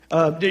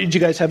Did you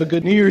guys have a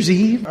good New Year's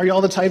Eve? Are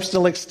y'all the types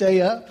to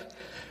stay up?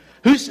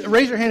 Raise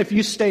your hand if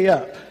you stay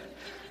up.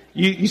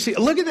 You see,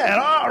 look at that.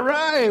 All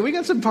right. We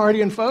got some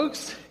partying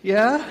folks.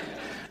 Yeah.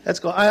 That's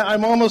cool.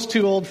 I'm almost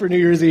too old for New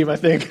Year's Eve, I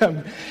think.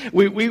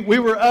 We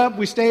were up.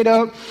 We stayed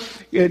up.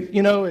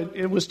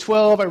 It was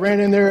 12. I ran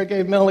in there. I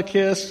gave Mel a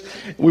kiss.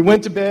 We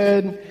went to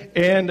bed.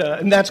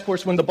 And that's, of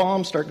course, when the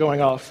bombs start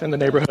going off in the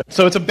neighborhood.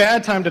 So it's a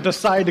bad time to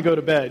decide to go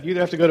to bed. You either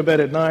have to go to bed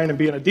at 9 and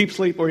be in a deep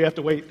sleep, or you have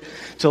to wait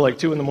till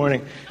 2 in the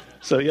morning.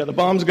 So, yeah, the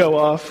bombs go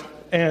off.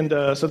 And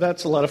so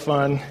that's a lot of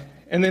fun.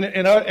 And then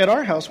at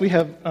our house, we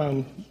have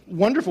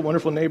wonderful,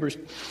 wonderful neighbors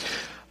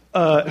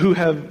who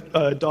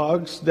have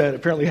dogs that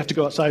apparently have to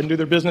go outside and do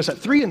their business at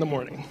 3 in the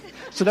morning.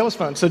 So that was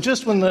fun. So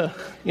just when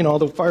all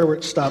the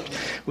fireworks stopped,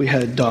 we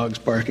had dogs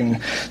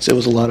barking. So it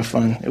was a lot of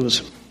fun. It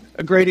was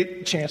a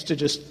great chance to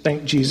just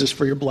thank Jesus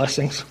for your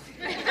blessings.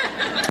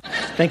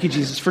 Thank you,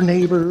 Jesus, for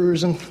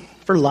neighbors and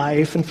for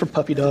life and for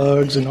puppy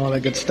dogs and all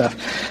that good stuff.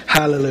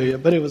 Hallelujah.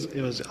 But it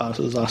was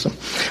awesome.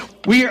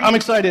 I'm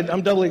excited.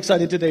 I'm doubly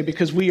excited today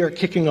because we are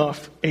kicking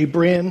off a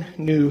brand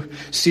new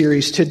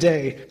series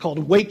today called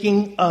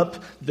Waking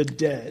Up the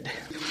Dead.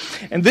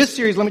 And this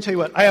series, let me tell you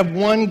what, I have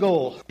one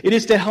goal. It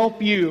is to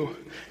help you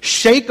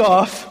shake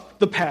off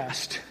the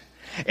past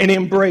and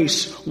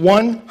embrace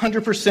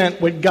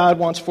 100% what God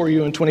wants for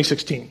you in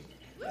 2016.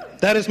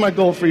 That is my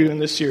goal for you in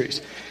this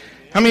series.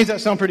 How many does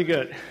that sound pretty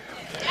good?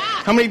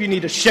 How many of you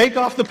need to shake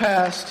off the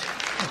past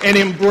and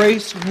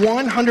embrace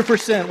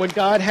 100% what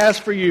God has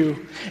for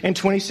you in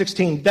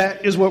 2016?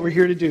 That is what we're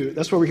here to do.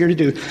 That's what we're here to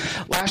do.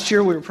 Last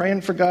year, we were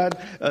praying for God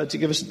to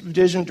give us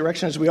vision,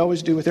 direction, as we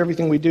always do with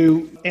everything we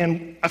do.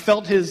 And I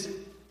felt His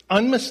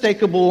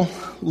unmistakable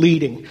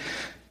leading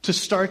to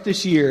start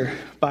this year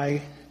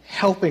by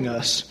helping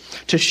us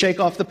to shake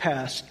off the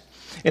past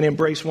and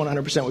embrace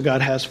 100% what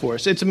God has for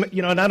us. And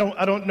I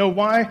don't know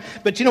why,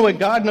 but you know what?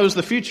 God knows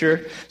the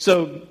future,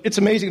 so it's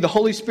amazing. The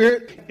Holy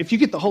Spirit, if you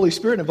get the Holy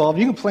Spirit involved,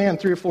 you can plan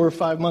 3 or 4 or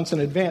 5 months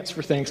in advance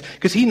for things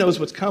because He knows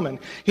what's coming.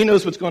 He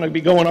knows what's going to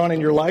be going on in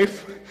your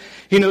life.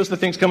 He knows the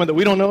things coming that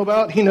we don't know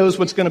about. He knows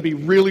what's going to be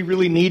really,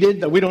 really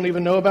needed that we don't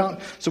even know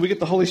about. So we get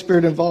the Holy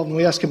Spirit involved and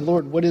we ask Him,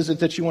 Lord, what is it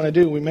that you want to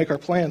do? We make our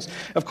plans.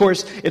 Of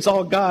course, it's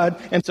all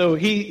God, and so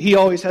He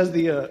always has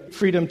the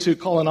freedom to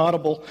call an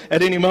audible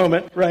at any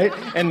moment, right?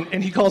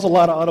 And He calls a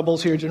lot of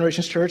audibles here at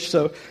Generations Church,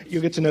 so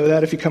you'll get to know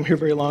that if you come here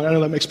very long. I know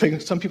that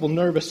makes some people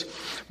nervous,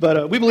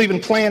 but we believe in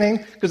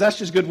planning because that's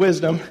just good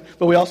wisdom,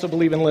 but we also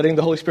believe in letting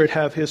the Holy Spirit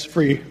have His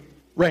free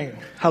reign.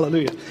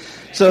 Hallelujah.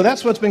 So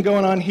that's what's been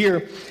going on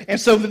here. And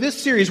so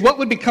this series, what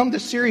would become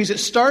this series, it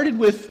started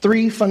with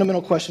 3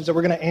 fundamental questions that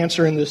we're going to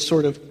answer in this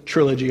sort of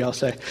trilogy, I'll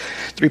say.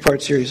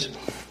 3-part series.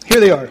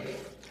 Here they are.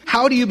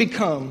 How do you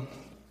become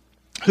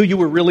who you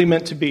were really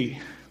meant to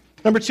be?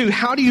 Number 2,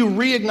 how do you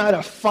reignite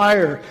a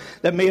fire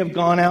that may have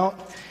gone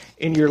out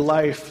in your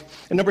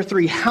life? And number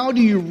 3, how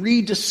do you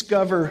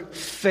rediscover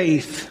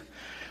faith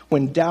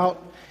when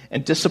doubt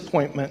and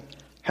disappointment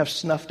have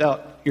snuffed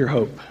out your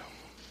hope?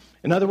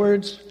 In other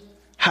words,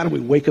 how do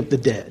we wake up the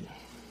dead?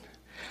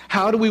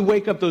 How do we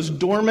wake up those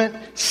dormant,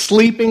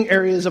 sleeping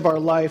areas of our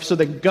life so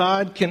that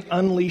God can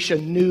unleash a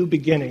new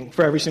beginning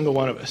for every single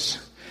one of us?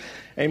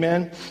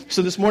 Amen.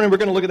 So this morning we're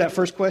going to look at that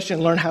first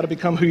question, learn how to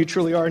become who you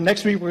truly are.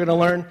 Next week we're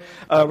going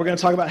to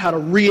talk about how to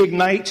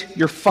reignite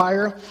your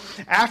fire.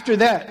 After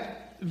that,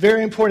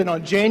 very important,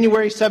 on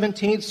January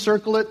 17th,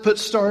 circle it, put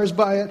stars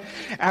by it.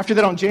 After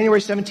that, on January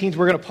 17th,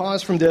 we're going to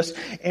pause from this,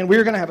 and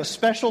we're going to have a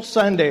special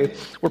Sunday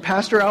where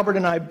Pastor Albert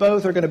and I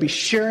both are going to be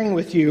sharing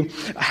with you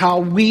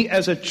how we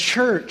as a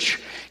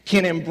church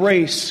can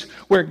embrace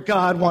where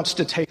God wants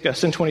to take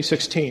us in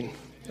 2016.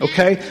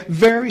 Okay?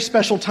 Very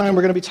special time.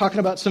 We're going to be talking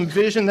about some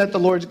vision that the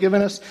Lord's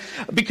given us.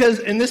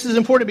 And this is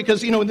important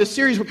because, in this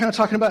series, we're kind of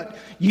talking about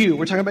you.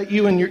 We're talking about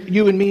you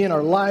and me and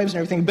our lives and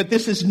everything. But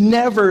this is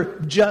never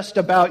just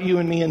about you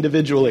and me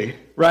individually,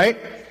 right?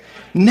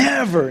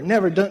 Never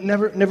make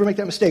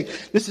that mistake.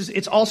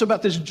 It's also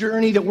about this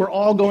journey that we're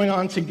all going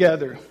on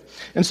together.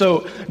 And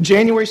so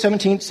January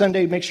 17th,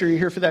 Sunday, make sure you're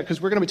here for that because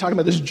we're going to be talking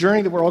about this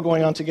journey that we're all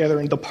going on together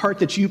and the part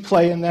that you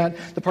play in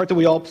that, the part that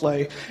we all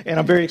play. And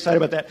I'm very excited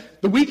about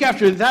that. The week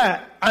after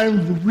that,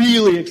 I'm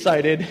really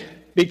excited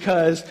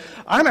because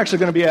I'm actually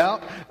going to be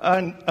out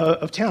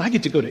of town. I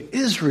get to go to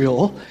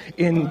Israel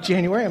in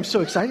January. I'm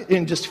so excited.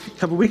 In just a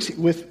couple of weeks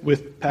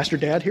with Pastor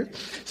Dad here.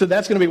 So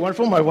that's going to be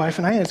wonderful. My wife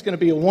and I, and it's going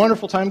to be a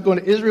wonderful time going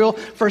to Israel.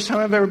 First time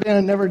I've ever been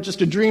and never just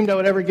dreamed I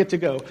would ever get to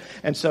go.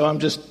 And so I'm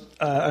just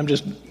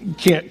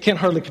can't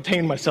hardly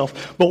contain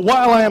myself. But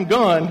while I am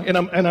gone, and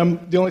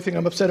I'm the only thing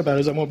I'm upset about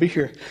is I won't be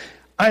here.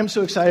 I am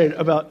so excited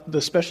about the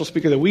special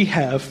speaker that we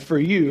have for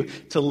you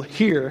to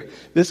hear.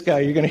 This guy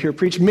you're going to hear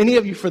preach. Many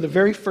of you, for the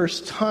very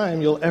first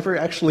time, you'll ever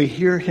actually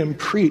hear him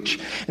preach.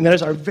 And that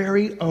is our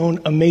very own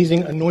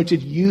amazing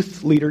anointed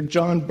youth leader,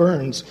 John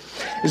Burns,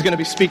 is going to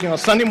be speaking on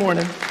Sunday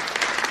morning.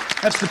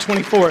 That's the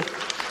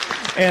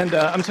 24th. And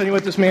I'm telling you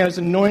what, this man is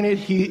anointed.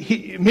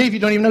 Many of you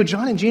don't even know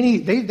John and Jeannie.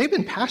 They've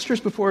been pastors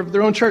before of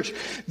their own church.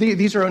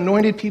 These are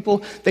anointed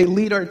people. They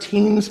lead our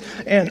teens,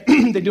 and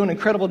they do an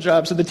incredible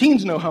job. So the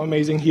teens know how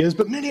amazing he is,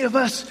 but many of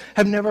us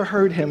have never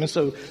heard him. And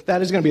so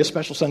that is going to be a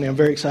special Sunday. I'm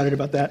very excited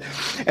about that.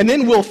 And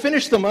then we'll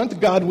finish the month,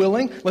 God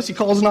willing, unless he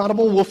calls an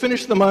audible, we'll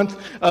finish the month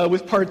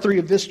with part 3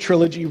 of this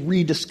trilogy,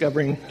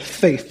 Rediscovering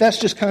Faith. That's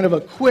just kind of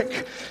a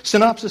quick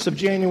synopsis of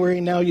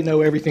January. Now you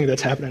know everything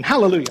that's happening.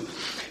 Hallelujah.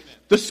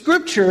 The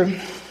scripture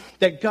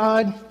that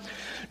God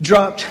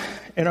dropped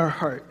in our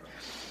heart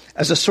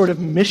as a sort of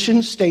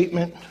mission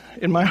statement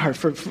in my heart,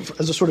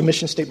 as a sort of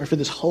mission statement for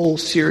this whole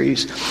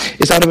series,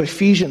 is out of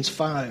Ephesians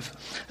 5.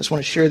 I just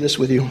want to share this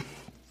with you.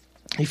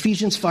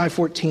 Ephesians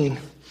 5:14.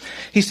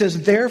 He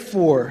says,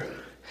 "Therefore,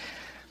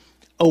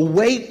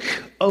 awake,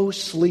 O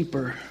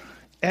sleeper,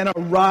 and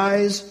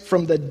arise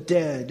from the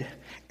dead,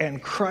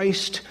 and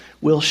Christ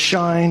will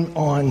shine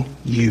on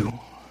you."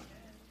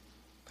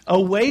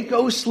 Awake,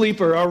 O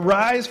sleeper,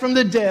 arise from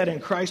the dead,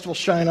 and Christ will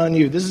shine on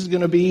you. This is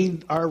going to be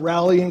our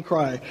rallying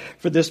cry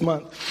for this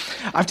month.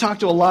 I've talked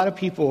to a lot of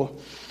people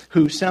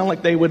who sound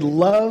like they would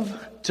love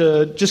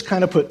to just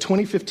kind of put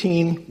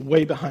 2015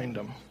 way behind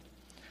them.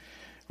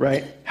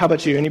 Right? How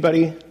about you?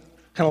 Anybody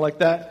kind of like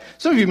that?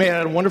 Some of you may have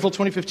had a wonderful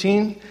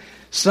 2015.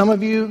 Some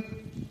of you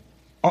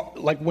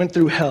went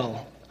through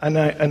hell, and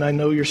I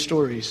know your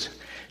stories.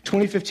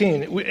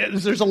 2015,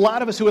 there's a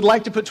lot of us who would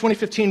like to put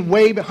 2015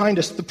 way behind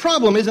us. The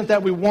problem isn't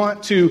that we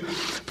want to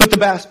put the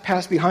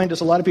past behind us.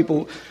 A lot of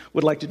people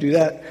would like to do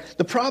that.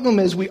 The problem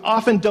is we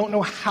often don't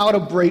know how to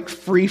break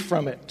free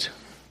from it.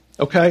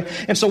 Okay?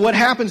 And so what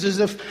happens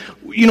is if,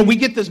 we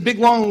get this big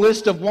long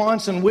list of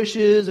wants and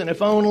wishes and if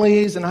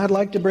onlys, and I'd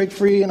like to break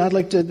free, and I'd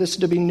like this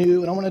to be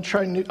new, and I want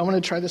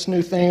to try this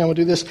new thing, I want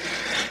to do this.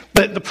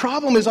 But the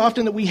problem is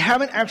often that we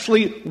haven't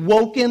actually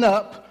woken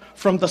up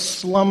from the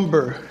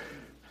slumber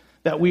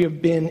that we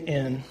have been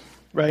in,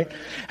 right?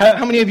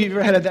 How many of you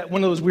have ever had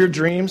one of those weird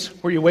dreams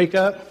where you wake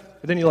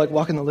up, and then you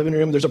walk in the living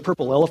room, there's a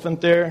purple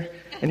elephant there,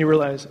 and you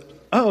realize,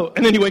 oh,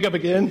 and then you wake up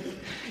again?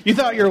 You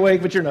thought you're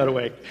awake, but you're not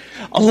awake.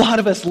 A lot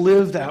of us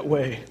live that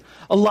way.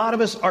 A lot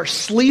of us are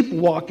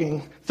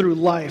sleepwalking through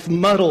life,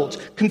 muddled,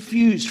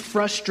 confused,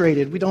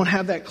 frustrated. We don't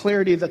have that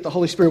clarity that the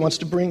Holy Spirit wants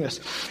to bring us.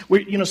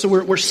 So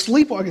we're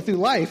sleepwalking through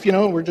life.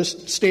 We're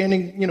just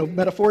standing,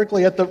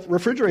 metaphorically at the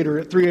refrigerator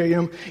at 3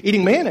 a.m.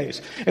 eating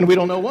mayonnaise, and we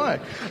don't know why.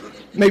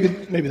 Maybe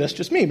that's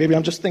just me. Maybe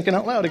I'm just thinking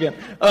out loud again.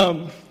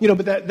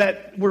 But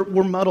that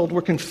we're muddled,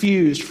 we're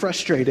confused,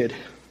 frustrated,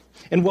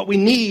 and what we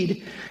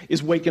need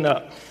is waking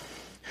up.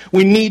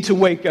 We need to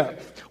wake up.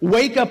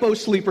 Wake up, O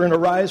sleeper, and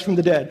arise from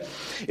the dead.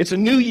 It's a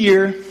new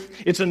year.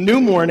 It's a new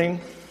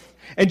morning.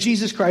 And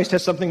Jesus Christ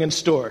has something in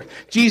store.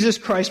 Jesus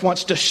Christ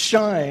wants to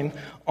shine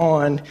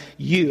on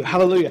you.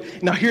 Hallelujah.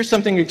 Now, here's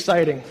something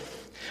exciting.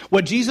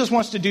 What Jesus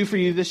wants to do for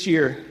you this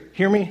year,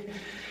 hear me?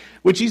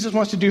 What Jesus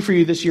wants to do for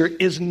you this year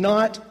is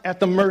not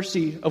at the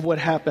mercy of what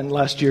happened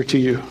last year to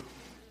you.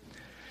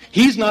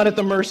 He's not at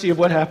the mercy of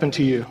what happened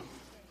to you.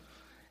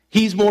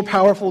 He's more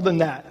powerful than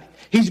that.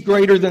 He's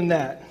greater than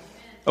that.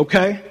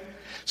 Okay?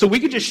 So we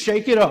could just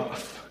shake it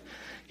off.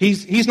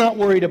 He's not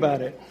worried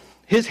about it.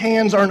 His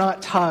hands are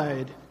not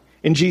tied.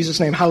 In Jesus'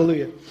 name,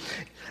 hallelujah.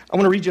 I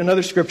want to read you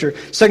another scripture.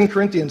 2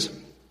 Corinthians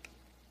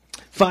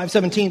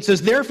 5:17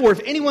 says, "Therefore,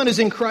 if anyone is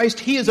in Christ,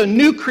 he is a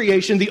new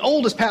creation. The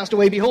old has passed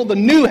away. Behold, the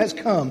new has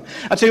come."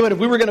 I'll tell you what, if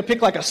we were going to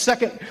pick a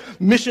second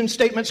mission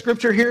statement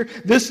scripture here,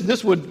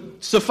 this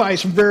would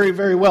suffice very,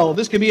 very well.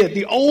 This could be it.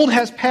 The old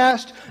has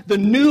passed. The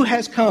new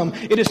has come.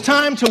 It is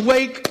time to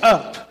wake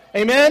up.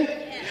 Amen?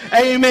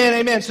 Amen,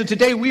 amen. So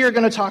today we are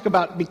going to talk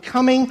about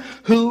becoming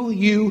who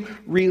you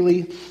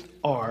really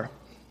are.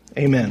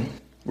 Amen.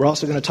 We're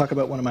also going to talk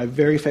about one of my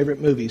very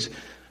favorite movies,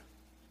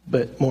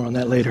 but more on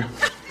that later.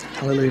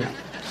 Hallelujah.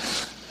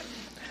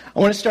 I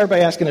want to start by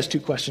asking us 2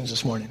 questions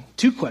this morning.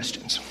 2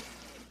 questions.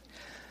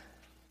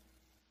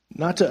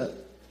 Not to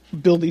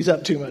build these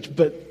up too much,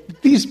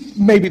 but these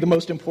may be the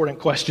most important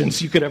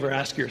questions you could ever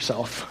ask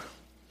yourself.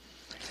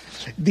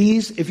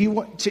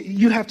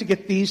 You have to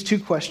get these 2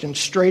 questions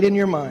straight in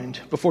your mind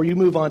before you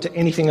move on to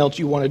anything else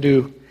you want to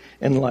do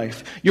in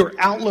life. Your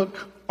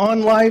outlook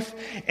on life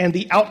and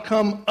the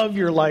outcome of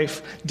your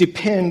life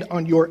depend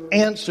on your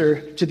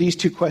answer to these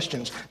 2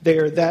 questions. They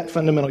are that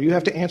fundamental. You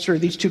have to answer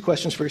these 2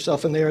 questions for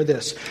yourself, and they are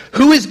this: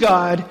 who is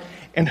God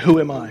and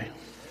who am I?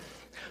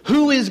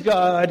 Who is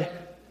God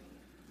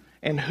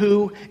and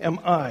who am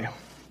I?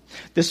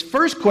 This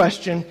first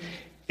question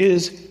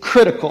is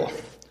critical.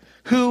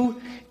 Who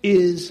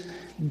is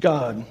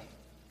God?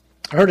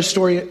 I heard a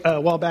story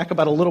a while back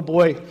about a little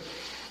boy.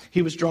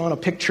 He was drawing a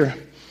picture,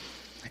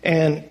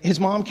 and his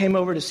mom came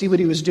over to see what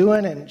he was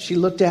doing, and she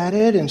looked at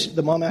it, and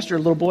the mom asked her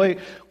little boy,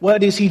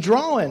 "What is he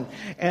drawing?"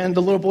 And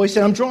the little boy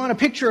said, "I'm drawing a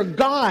picture of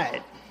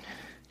God."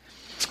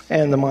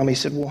 And the mommy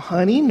said, "Well,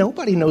 honey,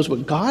 nobody knows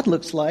what God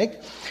looks like."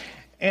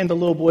 And the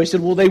little boy said,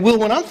 "Well, they will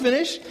when I'm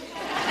finished."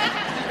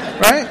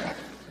 Right?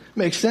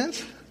 Makes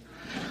sense.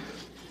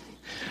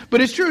 But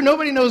it's true,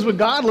 nobody knows what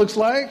God looks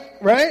like,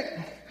 right?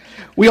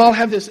 We all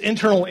have this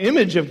internal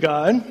image of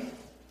God,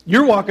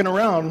 You're walking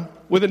around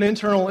with an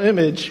internal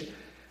image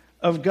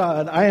of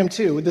God. I am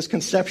too, with this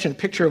conception,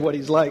 picture of what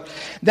he's like.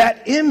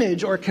 That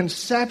image or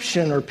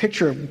conception or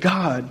picture of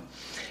God,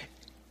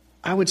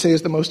 I would say,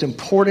 is the most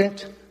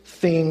important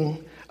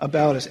thing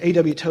about us.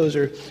 A.W.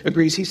 Tozer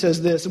agrees. He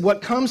says this: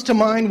 what comes to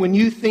mind when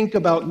you think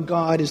about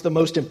God is the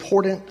most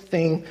important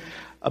thing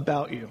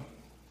about you.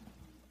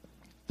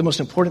 The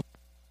most important thing.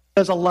 It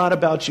says a lot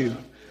about you,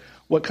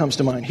 what comes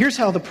to mind. Here's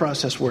how the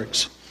process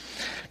works.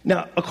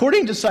 Now,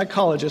 according to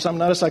psychologists, I'm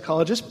not a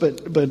psychologist,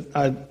 but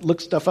I look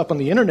stuff up on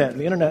the internet, and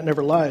the internet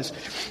never lies.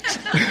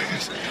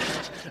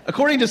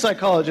 According to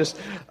psychologists,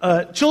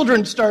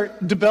 children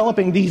start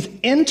developing these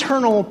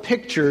internal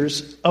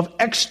pictures of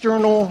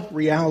external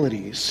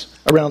realities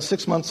around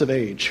 6 months of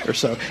age or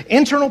so.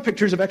 Internal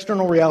pictures of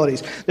external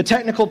realities. The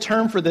technical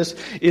term for this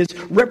is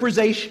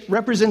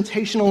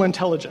representational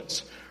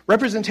intelligence.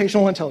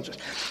 Representational intelligence.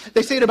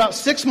 They say at about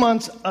 6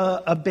 months,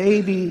 a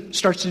baby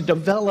starts to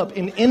develop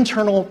an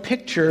internal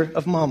picture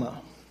of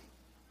mama.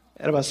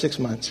 At about 6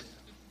 months.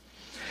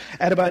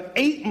 At about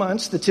 8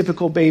 months, the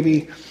typical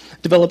baby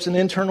develops an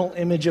internal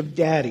image of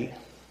daddy.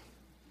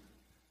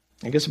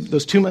 I guess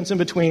those 2 months in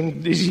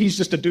between, he's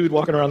just a dude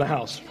walking around the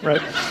house,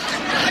 right?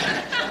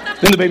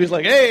 Then the baby's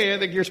like, hey, I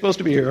think you're supposed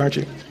to be here, aren't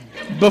you?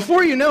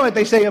 Before you know it,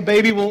 they say a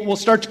baby will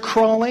start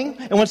crawling,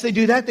 and once they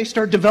do that, they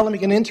start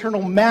developing an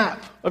internal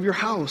map of your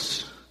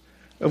house,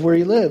 of where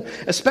you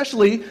live,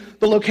 especially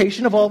the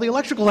location of all the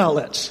electrical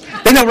outlets.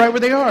 They know right where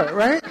they are,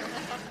 right?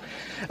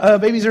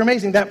 Babies are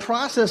amazing. That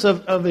process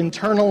of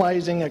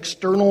internalizing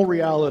external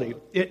reality,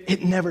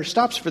 it never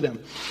stops for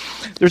them.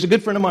 There's a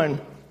good friend of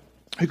mine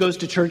who goes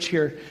to church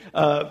here,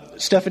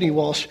 Stephanie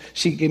Walsh.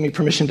 She gave me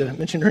permission to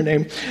mention her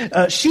name.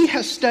 She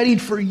has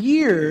studied for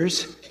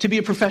years to be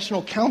a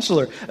professional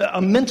counselor,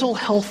 a mental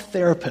health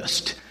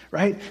therapist,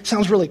 right?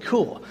 Sounds really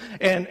cool.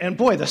 And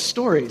boy, the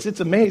stories,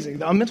 it's amazing.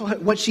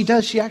 What she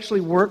does, she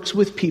actually works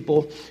with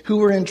people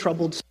who are in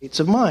troubled states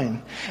of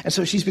mind. And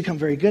so she's become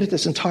very good at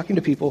this and talking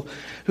to people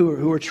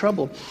who are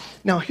troubled.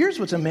 Now, here's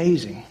what's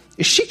amazing,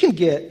 is she can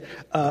get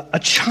a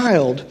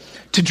child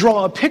to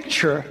draw a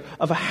picture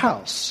of a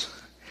house.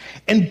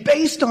 And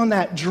based on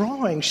that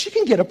drawing, she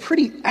can get a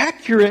pretty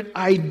accurate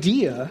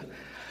idea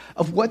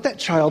of what that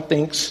child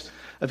thinks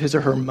of his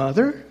or her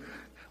mother,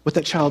 what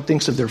that child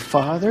thinks of their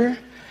father,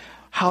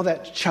 how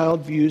that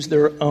child views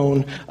their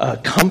own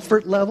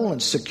comfort level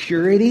and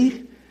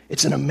security.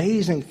 It's an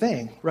amazing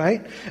thing,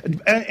 right?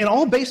 And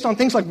all based on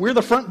things like where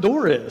the front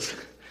door is.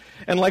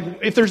 And like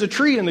if there's a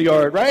tree in the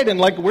yard, right? And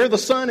like where the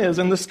sun is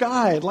in the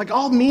sky. Like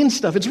all mean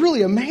stuff. It's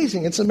really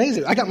amazing. It's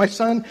amazing. I got my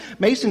son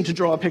Mason to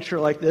draw a picture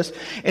like this.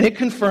 And it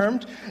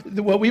confirmed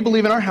what we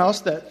believe in our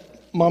house,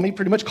 that mommy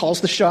pretty much calls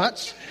the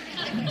shots.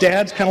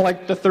 Dad's kind of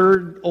like the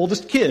third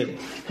oldest kid,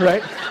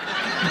 right?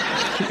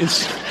 I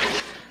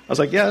was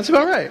like, yeah, that's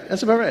about right.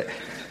 That's about right.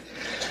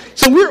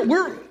 So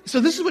so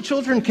this is what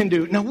children can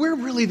do. Now we're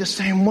really the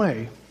same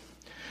way.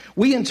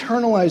 We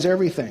internalize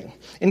everything,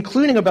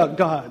 including about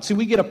God. See,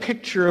 we get a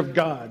picture of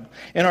God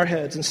in our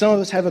heads, and some of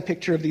us have a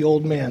picture of the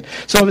old man.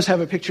 Some of us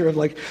have a picture of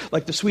like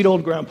the sweet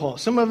old grandpa.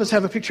 Some of us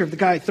have a picture of the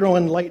guy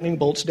throwing lightning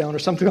bolts down or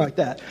something like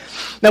that.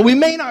 Now, we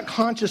may not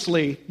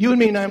consciously, you and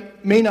me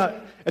may not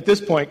at this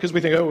point, because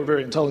we think, oh, we're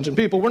very intelligent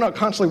people, we're not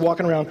constantly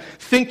walking around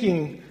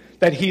thinking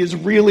that he is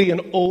really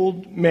an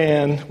old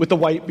man with a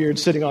white beard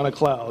sitting on a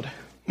cloud.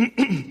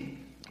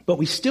 But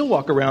we still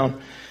walk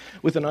around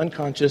with an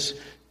unconscious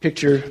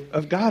picture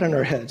of God in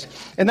our heads.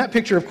 And that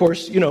picture, of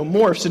course,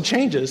 morphs and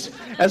changes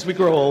as we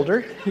grow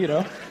older,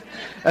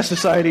 as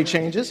society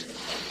changes.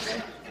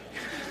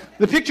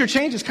 The picture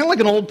changes, kind of like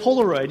an old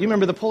Polaroid. You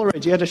remember the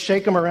Polaroids? You had to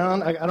shake them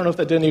around. I don't know if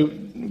that did any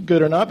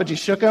good or not, but you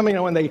shook them,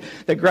 and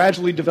they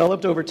gradually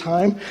developed over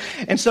time.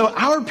 And so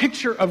our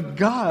picture of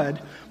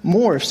God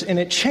morphs, and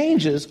it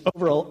changes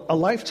over a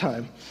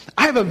lifetime.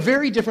 I have a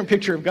very different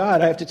picture of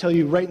God, I have to tell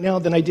you right now,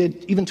 than I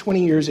did even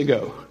 20 years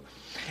ago.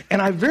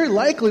 And I very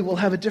likely will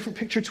have a different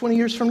picture 20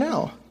 years from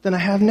now than I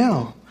have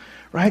now,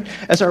 right?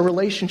 As our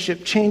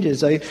relationship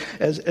changes,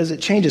 as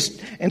it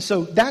changes. And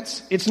so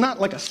it's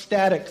not like a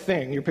static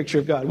thing, your picture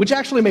of God, which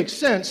actually makes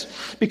sense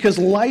because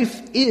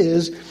life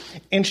is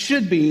and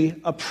should be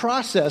a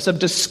process of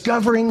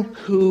discovering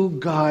who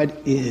God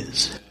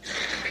is.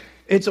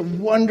 It's a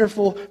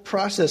wonderful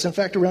process. In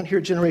fact, around here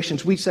at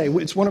Generations, we say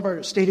it's one of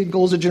our stated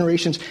goals at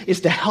Generations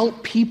is to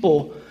help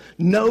people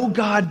know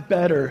God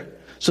better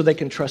so they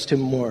can trust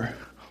Him more.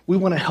 We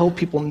want to help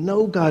people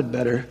know God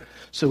better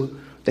so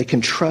they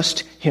can trust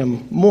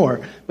Him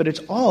more. But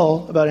it's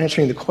all about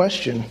answering the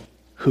question,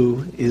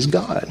 who is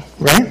God,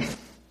 right?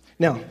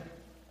 Now,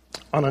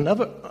 on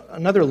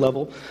another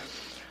level,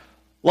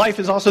 life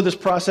is also this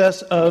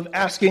process of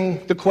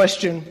asking the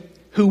question,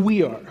 who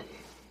we are.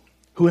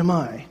 Who am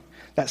I?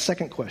 That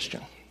second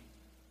question.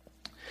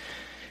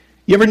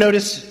 You ever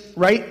notice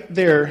right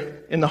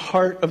there in the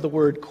heart of the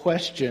word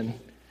question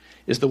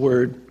is the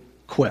word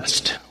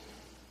quest.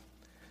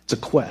 It's a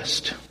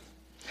quest.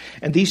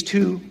 And these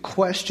two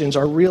questions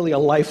are really a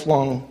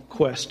lifelong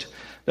quest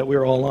that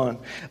we're all on.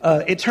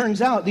 It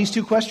turns out these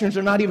two questions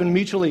are not even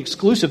mutually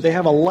exclusive. They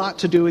have a lot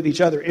to do with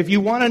each other. If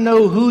you want to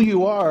know who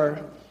you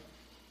are,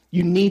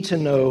 you need to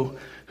know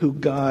who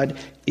God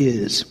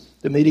is.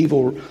 The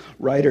medieval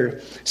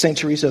writer, St.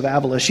 Teresa of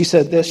Avila, she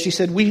said this. She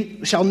said,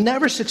 "We shall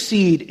never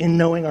succeed in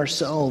knowing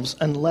ourselves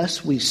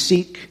unless we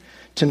seek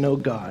to know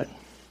God."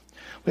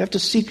 We have to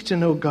seek to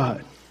know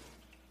God.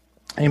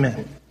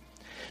 Amen.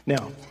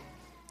 Now,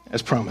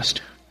 as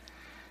promised,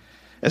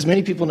 as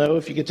many people know,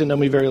 if you get to know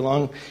me very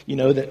long, you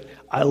know that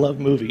I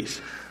love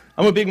movies.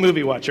 I'm a big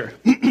movie watcher.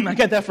 I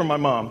got that from my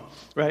mom,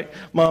 right?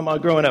 Mom,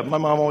 growing up, my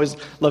mom always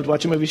loved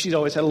watching movies. She's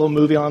always had a little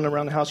movie on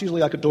around the house,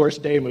 usually like a Doris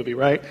Day movie,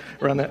 right?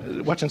 Around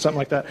that, watching something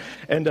like that.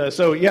 And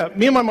so, yeah,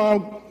 me and my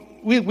mom,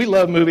 we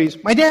love movies.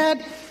 My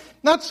dad,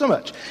 not so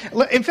much.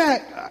 In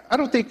fact, I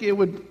don't think it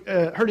would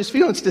hurt his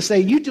feelings to say,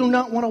 you do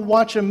not want to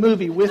watch a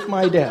movie with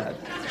my dad.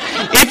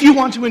 If you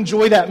want to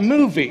enjoy that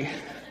movie,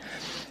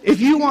 if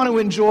you want to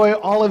enjoy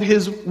all of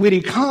his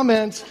witty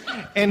comments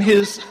and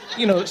his,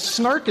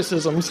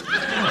 snarkicisms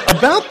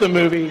about the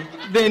movie,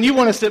 then you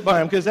want to sit by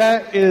him, because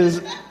that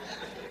is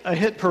a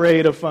hit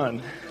parade of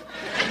fun.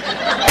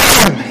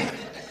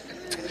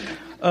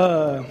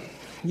 But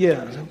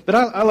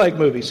I like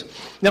movies.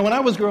 Now, when I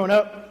was growing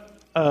up,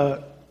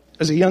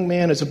 as a young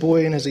man, as a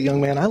boy, and as a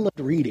young man, I loved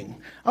reading.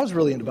 I was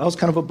really into it. I was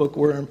kind of a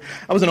bookworm.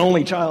 I was an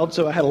only child,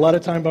 so I had a lot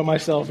of time by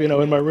myself, in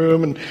my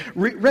room, and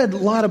read a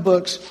lot of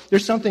books.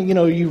 There's something,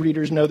 you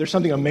readers know, there's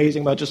something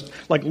amazing about just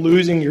like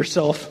losing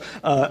yourself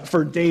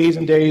for days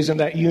and days in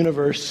that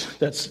universe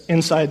that's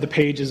inside the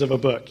pages of a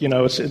book.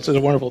 It's a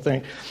wonderful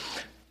thing.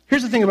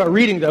 Here's the thing about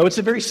reading, though. It's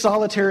a very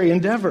solitary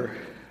endeavor,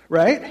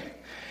 right?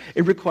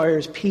 It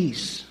requires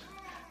peace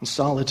and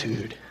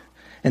solitude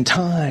and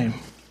time.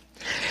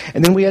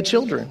 And then we had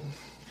children.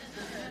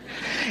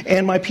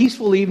 And my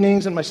peaceful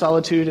evenings and my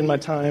solitude and my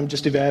time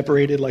just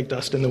evaporated like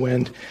dust in the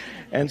wind.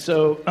 And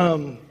so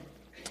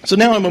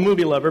now I'm a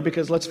movie lover,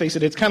 because let's face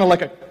it, it's kind of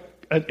like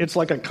it's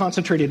like a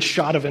concentrated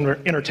shot of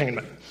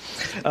entertainment.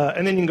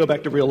 And then you can go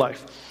back to real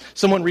life.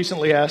 Someone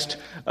recently asked,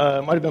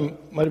 might have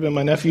been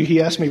my nephew.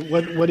 He asked me,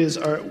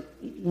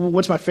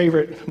 what's my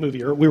favorite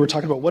movie? Or we were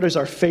talking about what is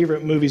our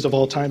favorite movies of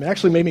all time. It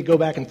actually made me go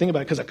back and think about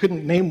it, because I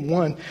couldn't name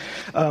one.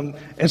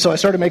 And so I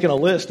started making a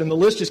list, and the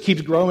list just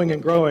keeps growing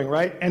and growing,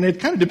 right? And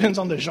it kind of depends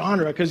on the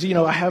genre, because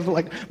I have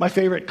like my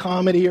favorite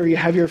comedy, or you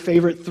have your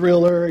favorite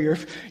thriller, or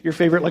your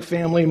favorite like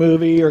family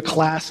movie or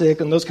classic,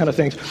 and those kind of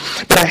things.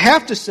 But I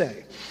have to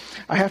say,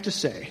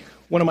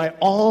 one of my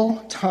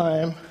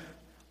all-time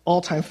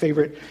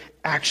favorite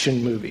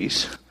action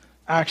movies.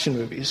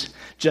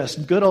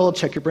 Just good old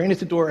check your brain at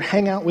the door,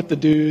 hang out with the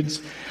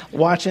dudes,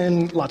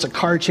 watching lots of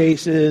car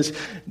chases,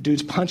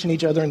 dudes punching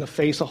each other in the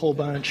face a whole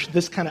bunch.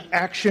 This kind of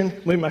action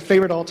movie, my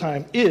favorite all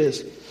time,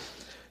 is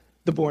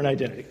The Bourne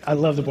Identity. I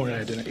love The Bourne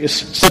Identity. It's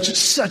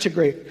such a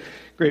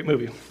great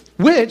movie,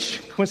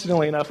 which,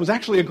 coincidentally enough, was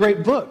actually a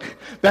great book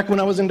back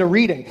when I was into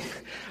reading.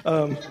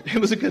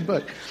 It was a good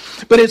book.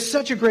 But it's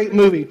such a great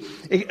movie.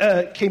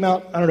 It came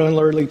out, I don't know, in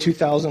the early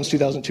 2000s,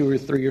 2002 or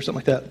 2003 or something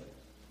like that.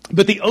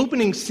 But the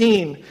opening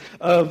scene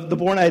of The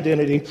Bourne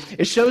Identity,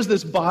 it shows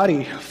this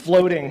body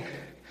floating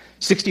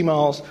 60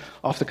 miles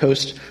off the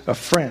coast of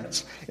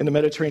France in the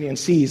Mediterranean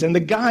seas. And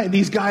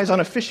these guys on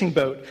a fishing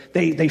boat,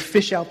 they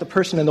fish out the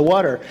person in the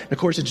water. And of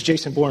course, it's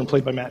Jason Bourne,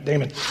 played by Matt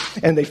Damon.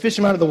 And they fish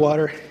him out of the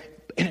water,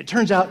 and it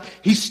turns out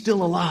he's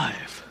still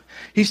alive.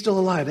 He's still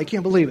alive. They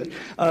can't believe it.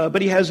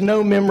 But he has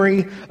no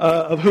memory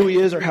of who he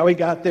is or how he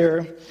got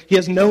there. He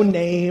has no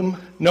name,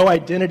 no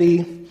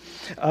identity.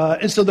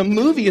 And so the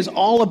movie is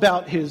all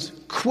about his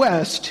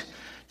quest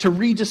to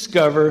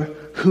rediscover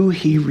who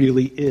he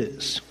really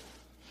is.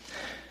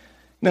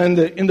 Now,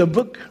 in the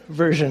book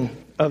version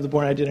of The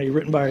Bourne Identity,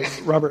 written by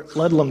Robert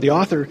Ludlum, the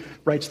author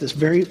writes this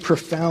very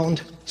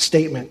profound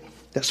statement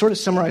that sort of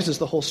summarizes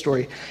the whole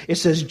story. It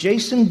says,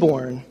 Jason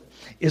Bourne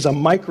is a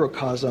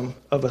microcosm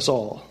of us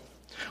all.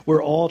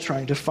 We're all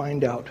trying to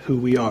find out who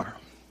we are.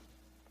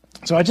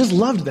 So I just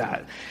loved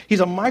that. He's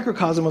a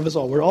microcosm of us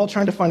all. We're all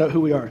trying to find out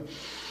who we are.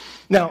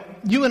 Now,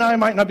 you and I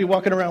might not be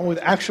walking around with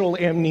actual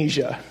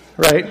amnesia,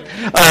 right?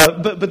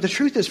 But the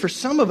truth is, for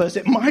some of us,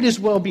 it might as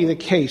well be the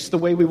case, the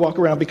way we walk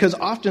around, because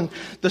often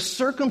the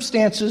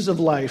circumstances of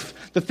life,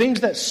 the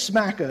things that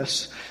smack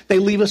us, they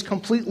leave us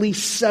completely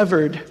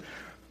severed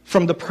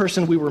from the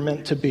person we were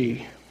meant to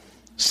be.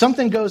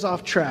 Something goes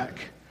off track,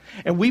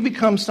 and we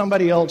become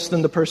somebody else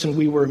than the person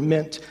we were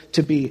meant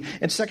to be.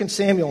 In 2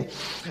 Samuel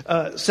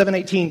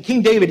 7:18,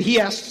 King David, he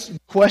asks a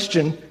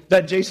question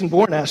that Jason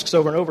Bourne asks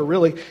over and over,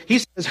 really. He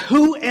says,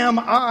 "Who am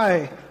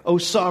I, O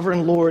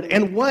sovereign Lord,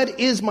 and what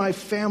is my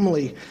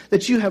family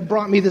that you have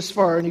brought me this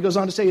far?" And he goes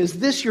on to say, "Is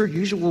this your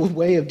usual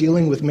way of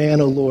dealing with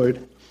man, O Lord?"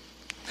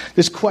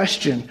 This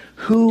question,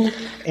 who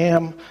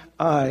am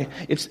I?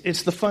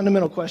 It's the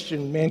fundamental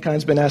question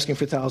mankind's been asking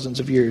for thousands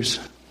of years.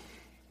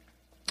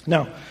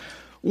 Now,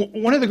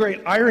 one of the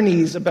great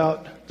ironies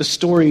about the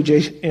story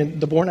in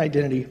The Bourne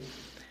Identity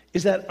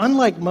is that,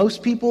 unlike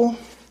most people,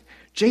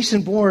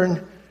 Jason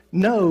Bourne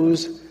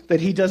knows that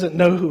he doesn't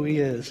know who he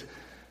is.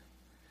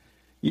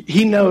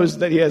 He knows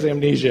that he has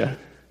amnesia.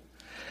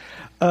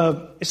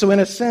 So in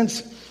a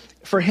sense,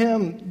 for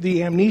him,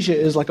 the amnesia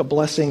is like a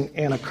blessing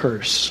and a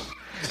curse.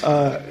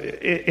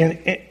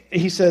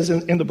 He says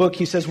in the book,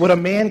 he says, what a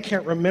man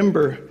can't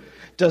remember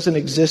doesn't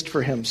exist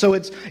for him. So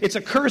it's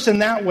a curse in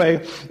that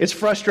way. It's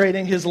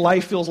frustrating. His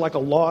life feels like a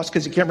loss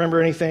because he can't remember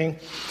anything.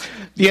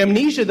 The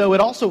amnesia, though,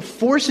 it also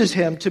forces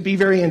him to be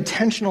very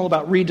intentional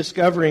about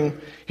rediscovering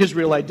his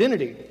real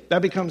identity.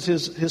 That becomes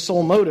his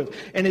sole motive.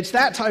 And it's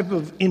that type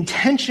of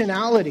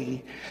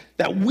intentionality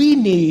that we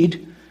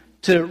need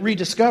to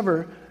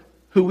rediscover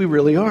who we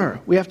really are.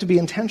 We have to be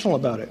intentional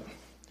about it.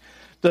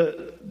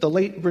 The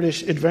late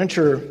British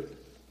adventurer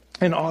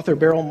and author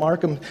Beryl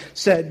Markham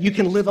said, you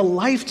can live a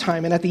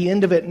lifetime and at the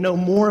end of it know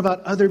more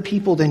about other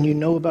people than you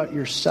know about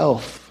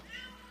yourself.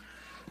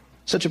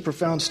 Such a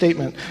profound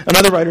statement.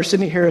 Another writer,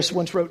 Sidney Harris,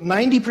 once wrote,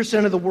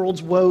 90% of the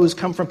world's woes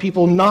come from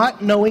people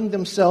not knowing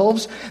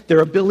themselves,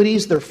 their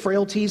abilities, their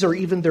frailties, or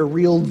even their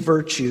real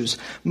virtues.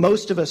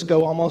 Most of us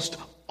go almost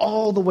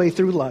all the way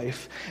through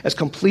life as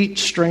complete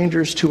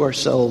strangers to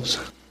ourselves.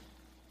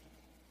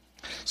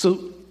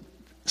 So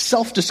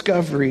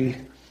self-discovery,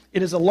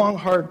 it is a long,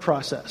 hard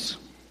process.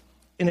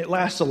 And it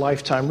lasts a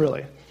lifetime,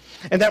 really.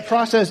 And that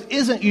process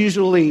isn't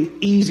usually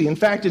easy. In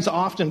fact, it's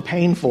often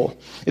painful.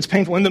 It's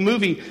painful. In the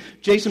movie,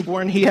 Jason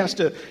Bourne, he has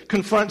to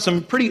confront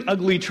some pretty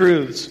ugly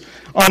truths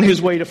on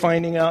his way to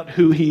finding out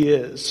who he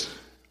is,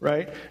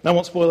 right? And I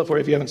won't spoil it for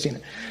you if you haven't seen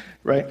it,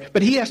 right?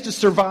 But he has to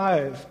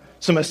survive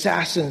some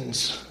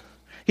assassins.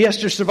 He has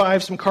to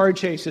survive some car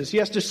chases. He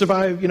has to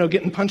survive,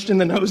 getting punched in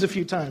the nose a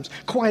few times,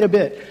 quite a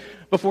bit,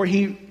 before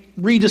he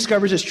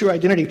rediscovers his true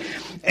identity.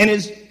 And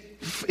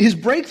his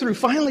breakthrough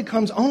finally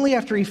comes only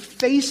after he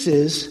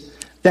faces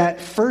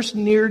that first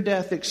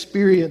near-death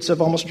experience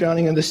of almost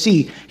drowning in the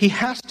sea. He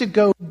has to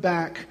go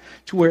back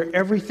to where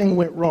everything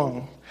went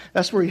wrong.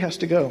 That's where he has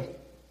to go.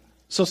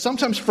 So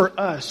sometimes for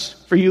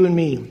us, for you and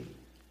me,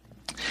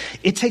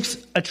 it takes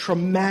a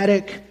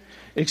traumatic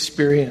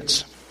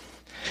experience.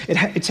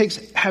 It takes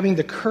having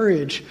the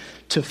courage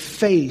to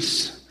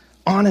face,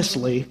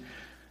 honestly,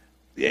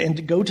 and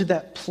to go to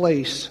that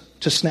place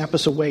to snap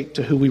us awake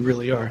to who we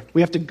really are.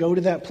 We have to go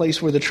to that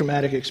place where the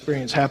traumatic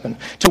experience happened,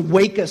 to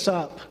wake us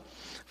up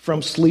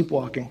from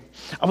sleepwalking.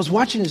 I was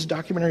watching this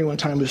documentary one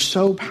time. It was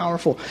so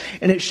powerful.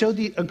 And it showed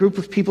a group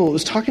of people. It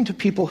was talking to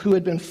people who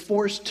had been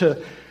forced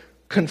to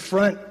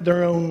confront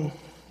their own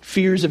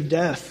fears of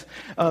death.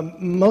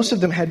 Most of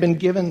them had been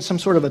given some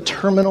sort of a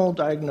terminal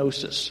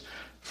diagnosis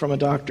from a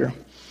doctor.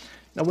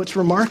 Now, what's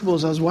remarkable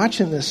as I was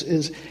watching this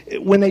is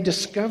when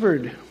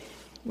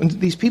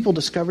these people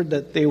discovered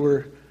that they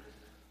were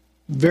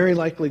very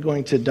likely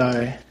going to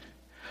die,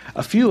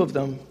 a few of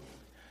them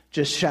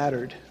just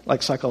shattered,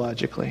 like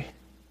psychologically.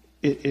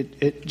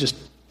 It just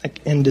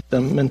ended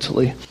them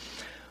mentally.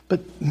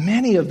 But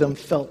many of them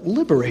felt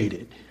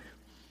liberated.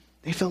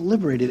 They felt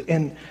liberated.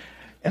 And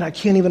I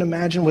can't even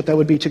imagine what that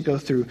would be to go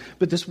through.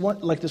 But this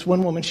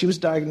one woman, she was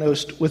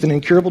diagnosed with an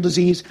incurable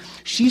disease.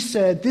 She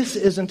said, this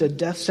isn't a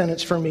death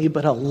sentence for me,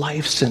 but a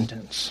life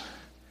sentence.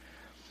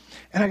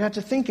 And I got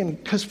to thinking,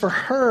 because for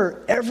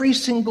her, every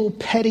single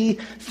petty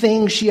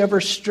thing she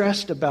ever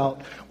stressed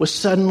about was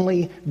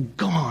suddenly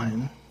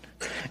gone.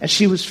 And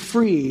she was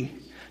free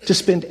to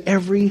spend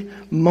every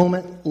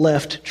moment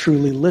left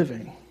truly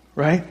living,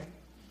 right?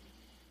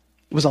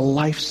 It was a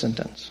life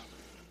sentence.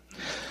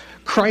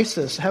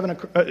 Crisis,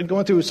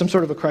 going through some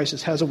sort of a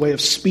crisis has a way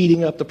of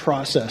speeding up the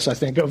process, I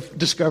think, of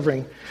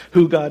discovering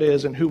who God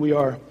is and who we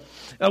are.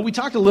 We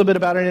talked a little bit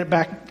about it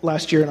back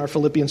last year in our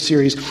Philippians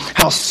series,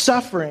 how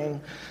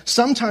suffering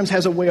sometimes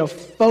has a way of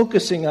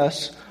focusing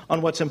us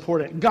on what's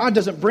important. God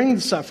doesn't bring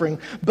the suffering,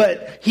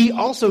 but he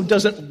also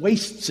doesn't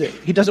waste it.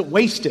 He doesn't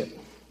waste it,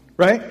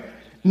 right?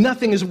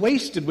 Nothing is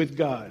wasted with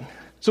God.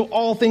 So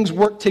all things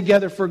work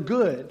together for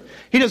good.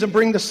 He doesn't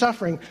bring the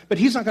suffering, but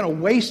he's not going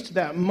to waste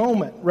that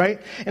moment, right?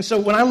 And so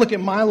when I look at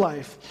my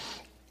life,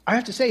 I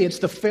have to say it's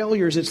the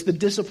failures, it's the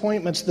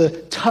disappointments,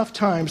 the tough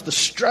times, the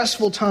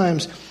stressful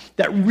times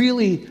that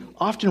really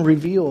often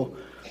reveal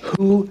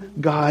who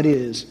God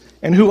is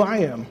and who I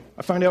am.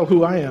 I find out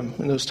who I am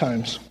in those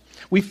times.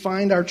 We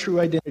find our true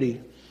identity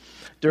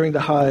during the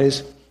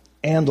highs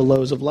and the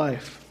lows of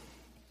life.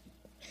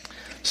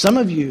 Some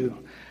of you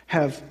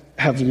have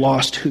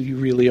lost who you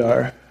really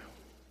are.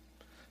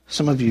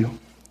 Some of you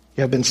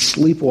have been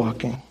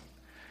sleepwalking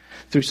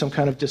through some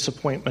kind of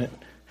disappointment,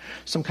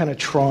 some kind of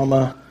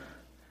trauma,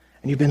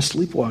 and you've been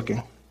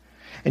sleepwalking.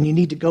 And you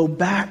need to go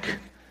back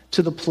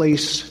to the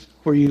place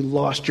where you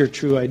lost your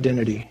true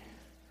identity.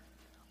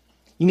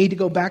 You need to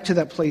go back to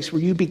that place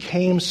where you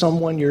became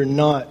someone you're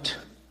not.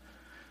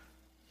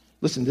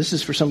 Listen, this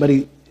is for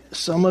somebody.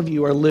 Some of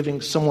you are living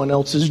someone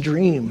else's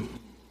dream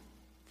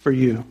for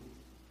you.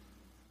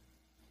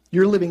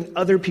 You're living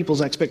other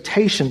people's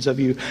expectations of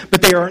you,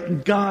 but they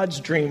aren't God's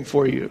dream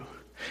for you.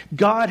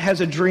 God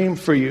has a dream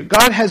for you.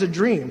 God has a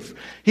dream.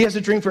 He has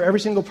a dream for every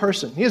single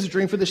person. He has a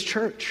dream for this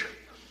church.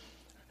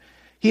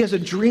 He has a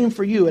dream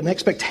for you, an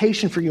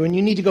expectation for you, and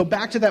you need to go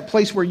back to that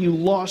place where you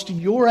lost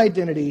your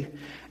identity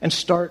and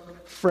start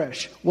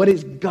fresh. What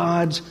is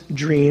God's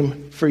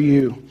dream for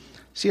you?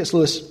 C.S.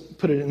 Lewis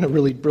put it in a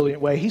really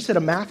brilliant way. He said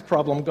a math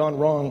problem gone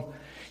wrong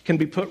can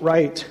be put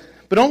right,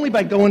 but only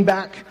by going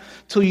back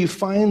till you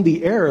find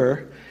the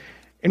error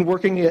and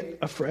working it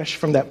afresh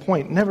from that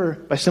point, never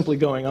by simply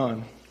going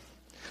on.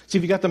 See,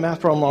 if you got the math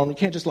problem wrong, you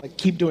can't just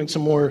keep doing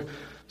some more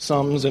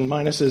sums and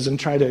minuses and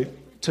try to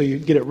till you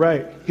get it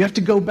right. You have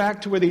to go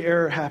back to where the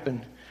error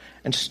happened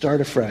and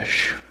start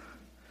afresh.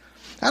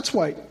 That's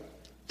why,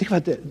 think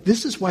about this.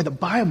 This is why the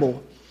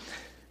Bible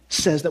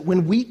says that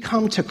when we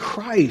come to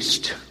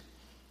Christ,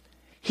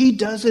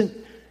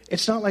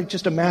 it's not like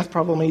just a math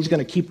problem and he's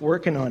going to keep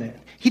working on it.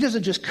 He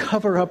doesn't just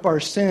cover up our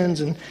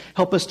sins and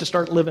help us to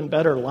start living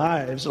better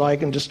lives,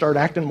 and just start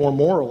acting more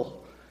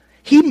moral.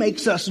 He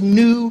makes us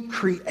new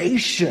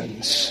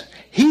creations.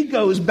 He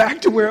goes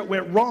back to where it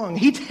went wrong.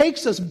 He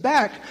takes us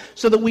back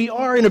so that we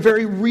are, in a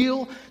very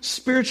real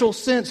spiritual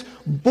sense,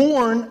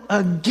 born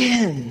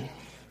again.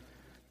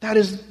 That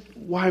is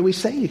why we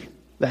say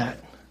that.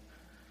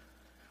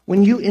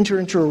 When you enter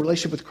into a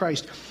relationship with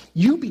Christ,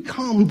 you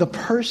become the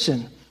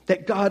person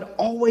that God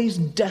always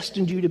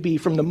destined you to be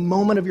from the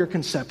moment of your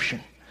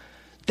conception.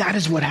 That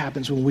is what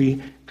happens when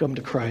we come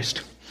to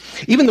Christ.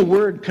 Even the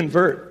word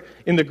convert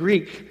in the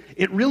Greek,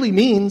 it actually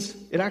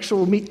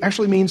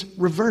means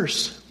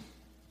reverse.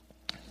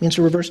 It means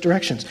to reverse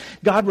directions.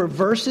 God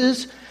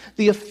reverses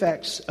the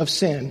effects of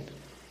sin.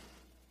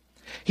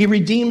 He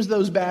redeems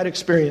those bad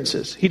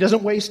experiences. He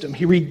doesn't waste them.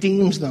 He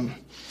redeems them.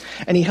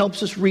 And he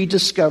helps us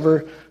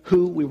rediscover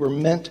who we were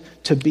meant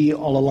to be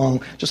all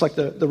along. Just like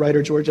the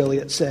writer George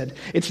Eliot said,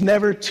 it's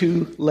never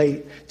too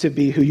late to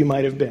be who you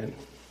might have been.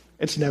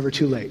 It's never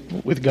too late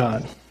with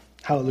God.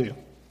 Hallelujah.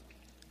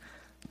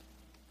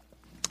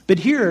 But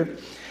here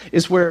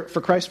is where, for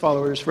Christ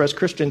followers, for us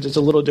Christians, it's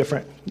a little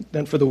different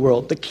than for the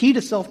world. The key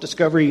to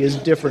self-discovery is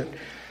different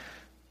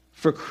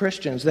for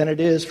Christians than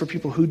it is for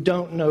people who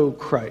don't know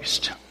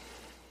Christ.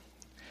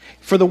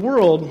 For the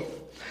world,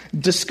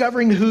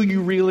 discovering who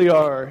you really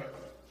are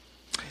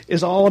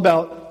is all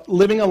about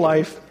living a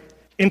life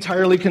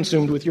entirely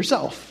consumed with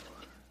yourself.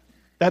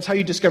 That's how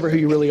you discover who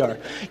you really are.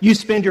 You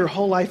spend your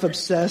whole life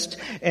obsessed,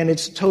 and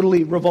it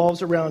totally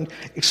revolves around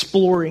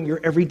exploring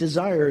your every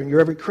desire and your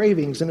every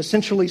cravings and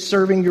essentially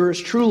serving yours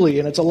truly.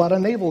 And it's a lot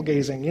of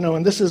navel-gazing,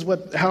 and this is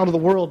how the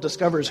world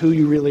discovers who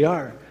you really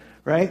are,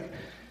 right?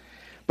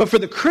 But for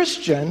the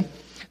Christian,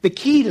 the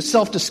key to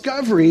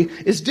self-discovery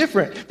is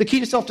different. The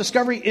key to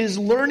self-discovery is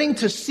learning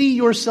to see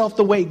yourself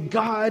the way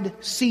God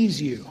sees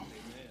you.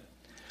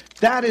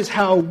 That is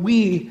how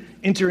we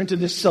enter into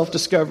this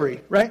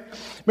self-discovery, right?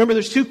 Remember,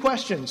 there's two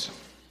questions.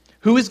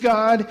 Who is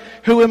God?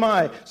 Who am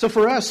I? So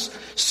for us,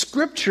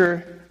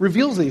 Scripture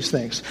reveals these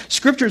things.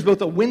 Scripture is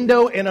both a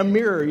window and a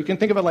mirror. You can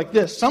think of it like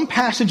this. Some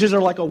passages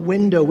are like a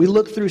window. We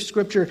look through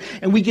Scripture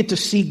and we get to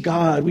see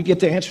God. We get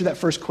to answer that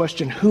first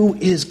question. Who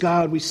is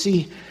God? We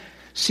see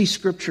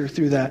Scripture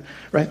through that,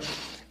 right?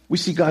 We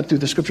see God through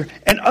the Scripture.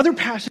 And other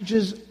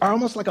passages are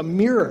almost like a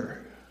mirror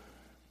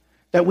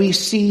that we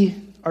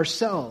see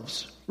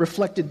ourselves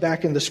reflected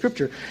back in the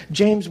Scripture.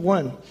 James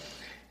 1,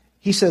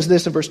 he says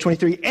this in verse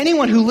 23,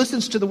 anyone who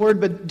listens to the word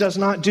but does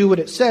not do what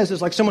it says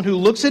is like someone who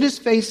looks at his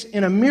face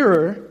in a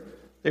mirror,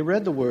 they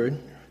read the word,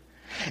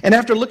 and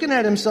after looking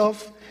at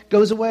himself,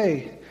 goes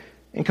away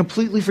and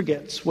completely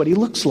forgets what he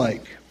looks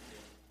like.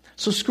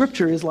 So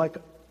Scripture is like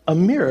a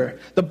mirror.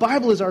 The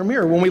Bible is our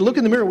mirror. When we look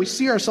in the mirror, we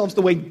see ourselves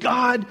the way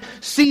God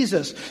sees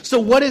us. So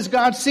what does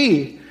God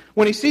see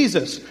when he sees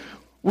us?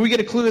 We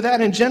get a clue of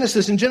that in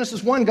Genesis. In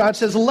Genesis 1, God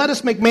says, let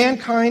us make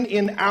mankind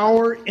in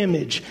our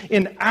image,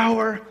 in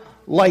our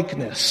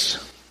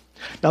likeness.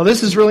 Now,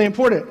 this is really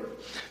important.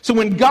 So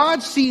when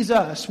God sees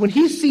us, when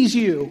he sees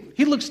you,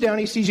 he looks down,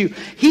 he sees you,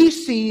 he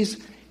sees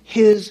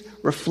his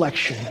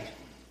reflection,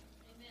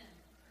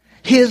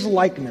 his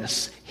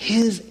likeness,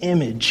 his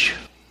image,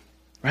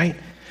 right?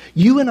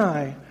 You and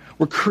I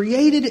were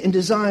created and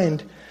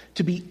designed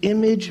to be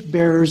image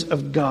bearers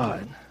of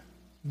God.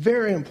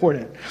 Very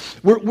important.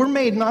 We're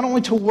made not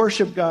only to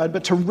worship God,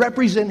 but to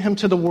represent him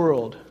to the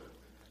world,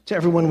 to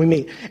everyone we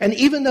meet. And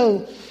even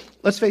though,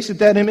 let's face it,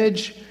 that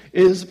image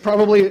is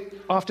probably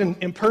often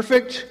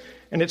imperfect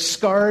and it's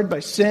scarred by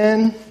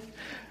sin,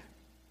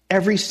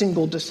 every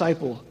single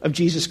disciple of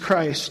Jesus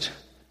Christ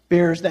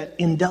bears that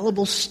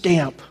indelible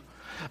stamp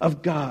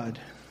of God.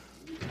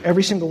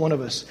 Every single one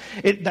of us.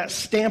 That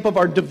stamp of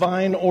our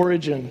divine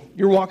origin.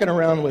 You're walking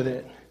around with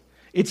it.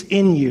 It's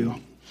in you.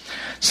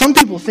 Some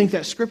people think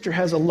that Scripture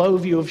has a low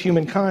view of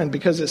humankind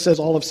because it says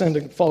all have sinned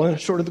and fallen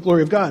short of the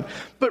glory of God.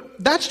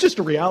 But that's just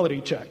a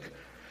reality check,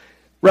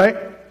 right?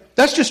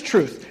 That's just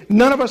truth.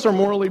 None of us are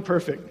morally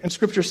perfect, and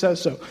Scripture says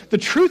so. The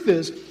truth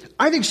is,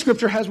 I think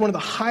Scripture has one of the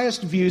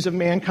highest views of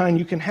mankind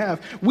you can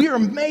have. We are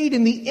made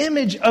in the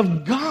image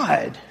of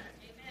God. Amen.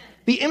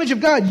 The image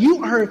of God.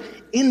 You are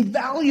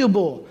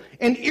invaluable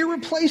and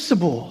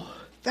irreplaceable.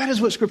 That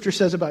is what Scripture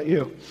says about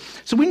you.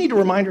 So we need to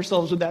remind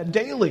ourselves of that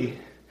daily.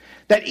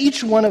 That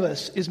each one of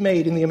us is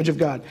made in the image of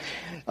God.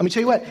 Let me tell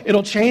you what,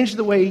 it'll change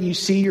the way you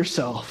see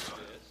yourself.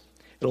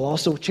 It'll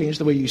also change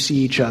the way you see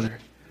each other,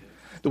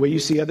 the way you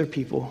see other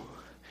people.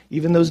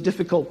 even those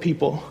difficult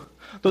people,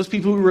 those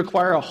people who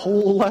require a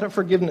whole lot of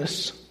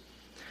forgiveness.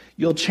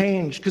 You'll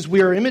change because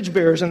we are image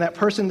bearers, and that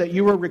person that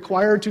you are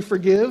required to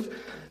forgive,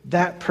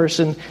 that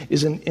person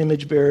is an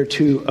image bearer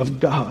too of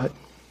God.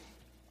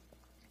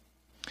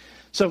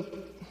 So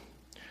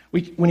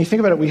when you think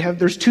about it,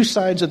 there's two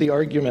sides of the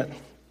argument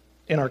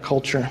in our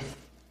culture.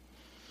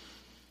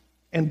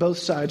 And both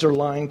sides are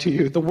lying to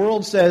you. The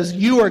world says,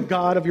 you are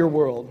God of your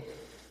world.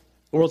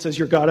 The world says,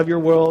 you're God of your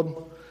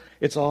world.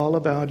 It's all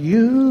about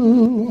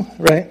you,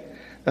 right?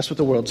 That's what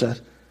the world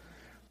says.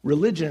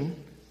 Religion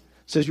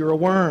says you're a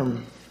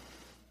worm.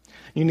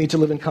 You need to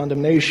live in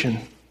condemnation.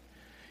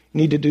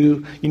 You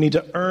need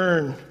to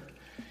earn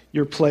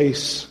your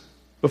place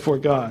before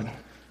God.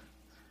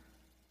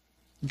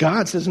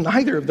 God says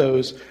neither of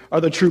those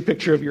are the true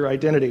picture of your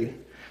identity.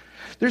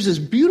 There's this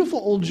beautiful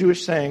old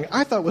Jewish saying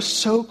I thought was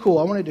so cool.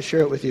 I wanted to share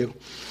it with you.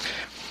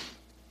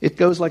 It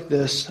goes like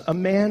this. A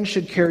man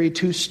should carry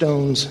 2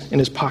 stones in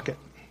his pocket.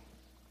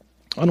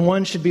 On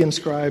one should be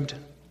inscribed,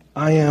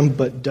 I am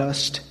but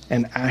dust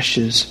and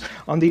ashes.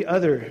 On the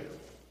other,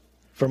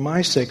 for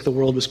my sake the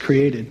world was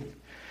created.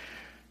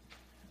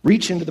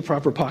 Reach into the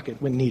proper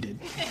pocket when needed.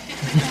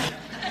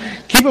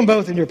 Keep them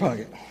both in your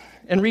pocket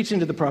and reach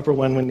into the proper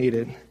one when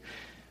needed.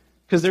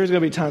 Because there's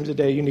going to be times a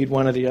day you need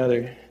one or the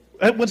other.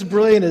 What's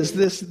brilliant is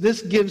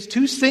this gives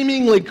 2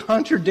 seemingly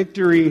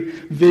contradictory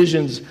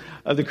visions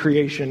of the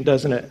creation,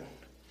 doesn't it?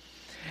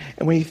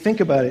 And when you think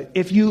about it,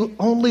 if you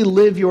only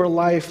live your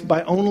life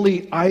by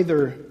only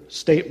either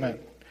statement,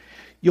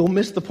 you'll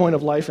miss the point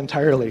of life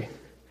entirely,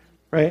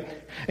 right?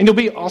 And you'll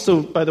be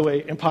also, by the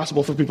way,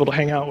 impossible for people to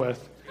hang out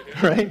with,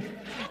 right?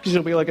 Because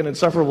you'll be like an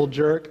insufferable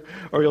jerk,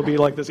 or you'll be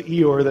like this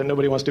Eeyore that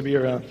nobody wants to be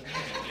around.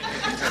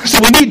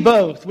 So we need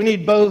both. We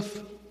need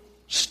both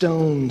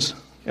stones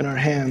in our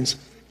hands.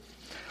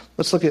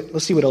 Let's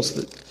see what else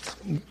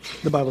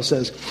the Bible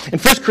says. In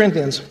 1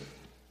 Corinthians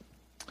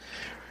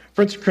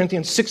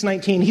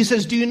 6:19, he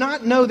says, do you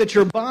not know that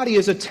your body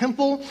is a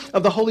temple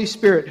of the Holy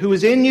Spirit who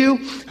is in you,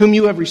 whom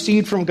you have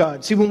received from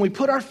God? See, when we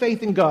put our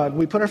faith in God,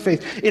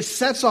 it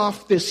sets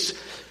off this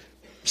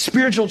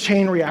spiritual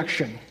chain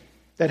reaction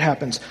that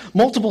happens.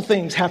 Multiple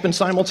things happen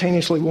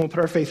simultaneously when we put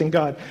our faith in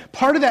God.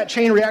 Part of that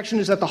chain reaction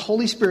is that the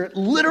Holy Spirit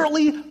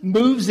literally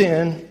moves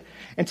in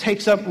and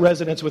takes up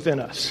residence within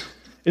us.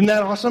 Isn't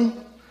that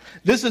awesome?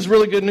 This is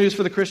really good news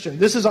for the Christian.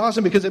 This is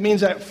awesome because it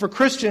means that for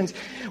Christians,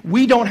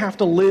 we don't have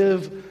to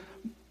live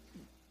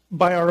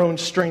by our own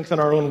strength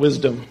and our own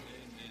wisdom.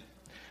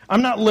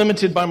 I'm not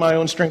limited by my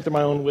own strength or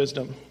my own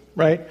wisdom,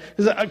 right?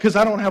 Because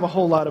I don't have a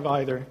whole lot of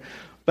either.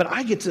 But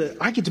I get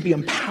to be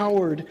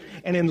empowered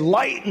and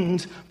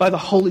enlightened by the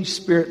Holy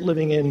Spirit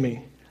living in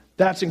me.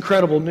 That's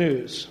incredible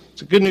news.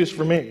 It's good news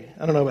for me.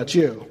 I don't know about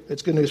you.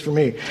 It's good news for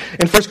me.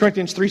 In 1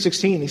 Corinthians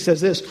 3:16, he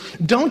says this,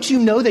 don't you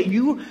know that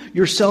you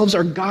yourselves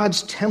are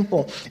God's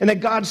temple and that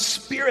God's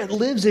Spirit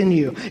lives in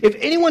you? If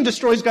anyone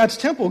destroys God's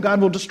temple,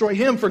 God will destroy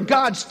him, for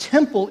God's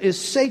temple is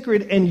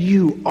sacred and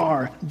you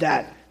are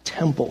that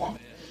temple.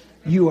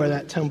 You are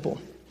that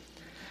temple.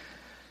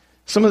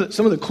 Some of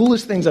the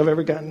coolest things I've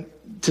ever gotten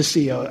to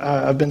see.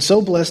 I've been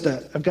so blessed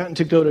that I've gotten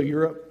to go to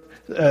Europe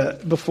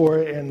before,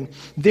 and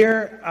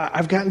there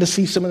I've gotten to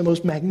see some of the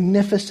most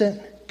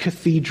magnificent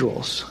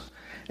cathedrals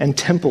and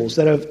temples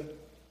that have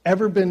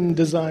ever been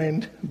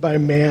designed by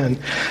man.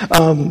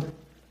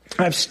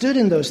 I've stood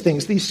in those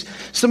things.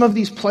 Some of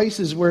these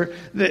places where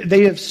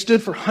they have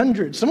stood for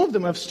hundreds, some of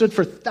them have stood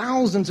for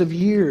thousands of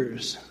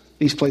years,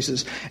 these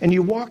places. And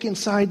you walk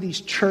inside these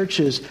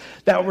churches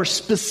that were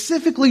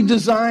specifically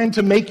designed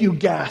to make you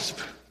gasp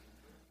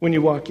when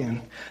you walk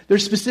in. They're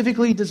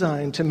specifically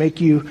designed to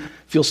make you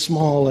feel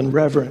small and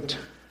reverent,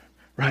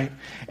 right?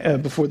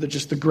 Before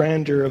just the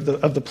grandeur of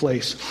the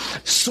place.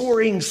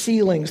 Soaring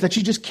ceilings that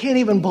you just can't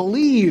even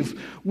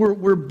believe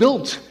were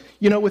built,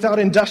 without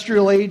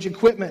industrial age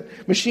equipment,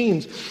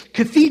 machines.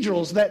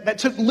 Cathedrals that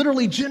took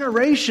literally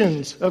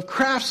generations of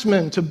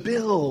craftsmen to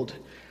build.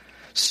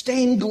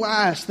 Stained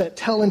glass that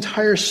tell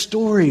entire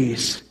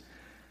stories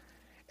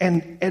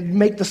and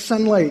make the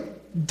sunlight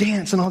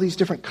dance in all these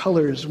different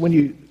colors when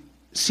you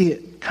see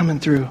it coming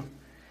through.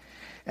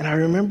 And I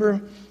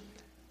remember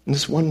in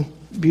this one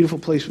beautiful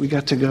place we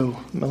got to go,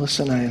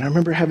 Melissa and I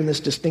remember having this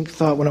distinct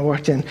thought when I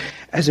walked in,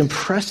 as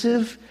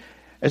impressive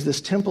as this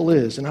temple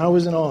is, and I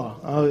was in awe,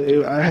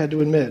 I had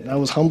to admit, I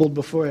was humbled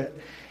before it,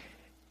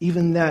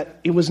 even that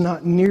it was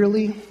not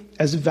nearly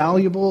as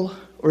valuable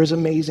or as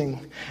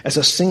amazing as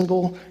a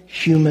single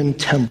human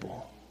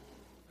temple.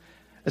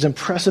 As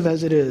impressive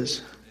as it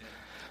is,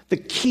 the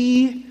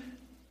key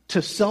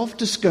to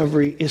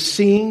self-discovery is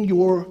seeing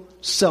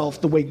yourself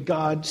the way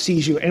God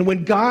sees you. And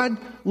when God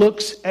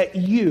looks at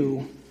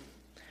you,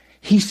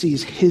 he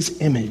sees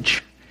his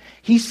image.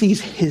 He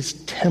sees his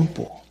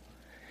temple.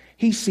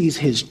 He sees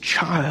his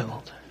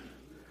child.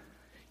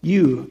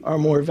 You are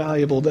more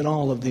valuable than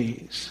all of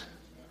these.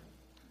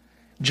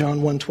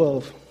 John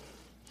 1:12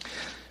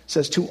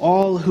 says, to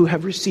all who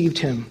have received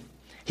him,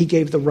 he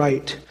gave the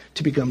right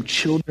to become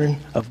children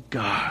of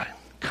God.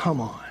 Come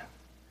on.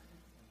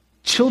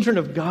 Children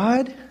of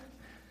God?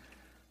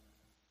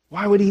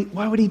 Why would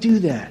he do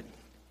that?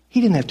 He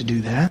didn't have to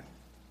do that.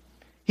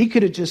 He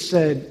could have just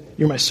said,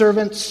 you're my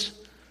servants,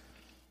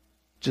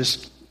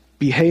 just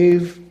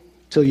behave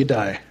till you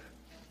die.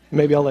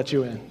 Maybe I'll let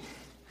you in.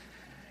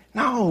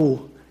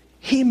 No,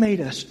 he made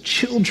us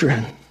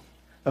children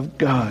of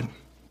God.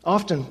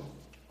 Often,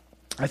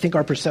 I think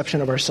our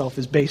perception of ourselves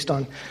is based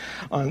on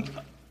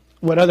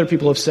what other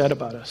people have said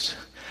about us.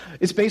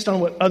 It's based on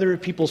what other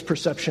people's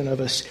perception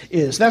of us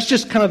is. That's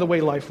just kind of the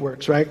way life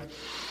works, right?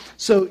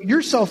 So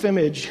your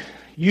self-image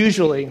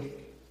usually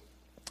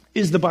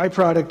is the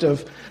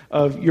byproduct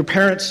of your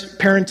parents'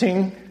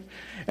 parenting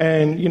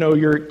and,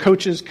 your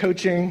coaches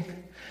coaching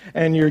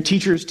and your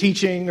teachers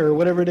teaching or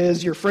whatever it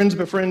is, your friends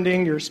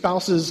befriending, your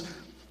spouses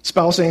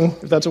spousing,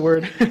 if that's a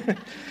word.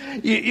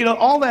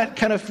 All that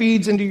kind of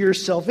feeds into your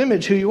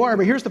self-image, who you are.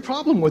 But here's the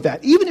problem with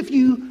that. Even if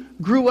you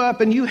grew up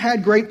and you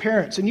had great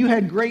parents and you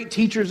had great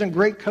teachers and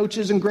great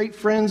coaches and great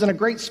friends and a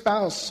great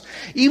spouse,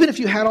 even if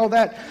you had all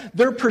that,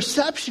 their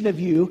perception of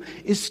you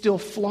is still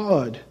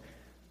flawed.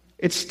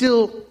 It's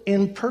still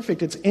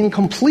imperfect. It's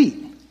incomplete.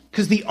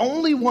 Because the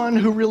only one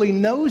who really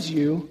knows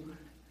you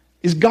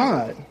is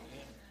God.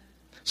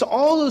 So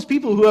all those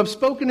people who have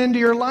spoken into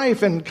your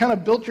life and kind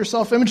of built your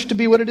self-image to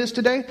be what it is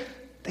today,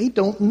 they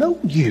don't know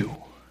you.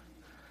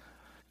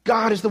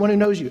 God is the one who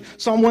knows you.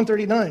 Psalm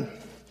 139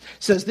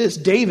 says this.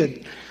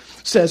 David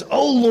says,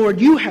 "Oh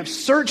Lord, you have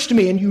searched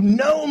me and you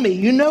know me.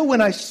 You know when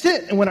I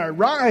sit and when I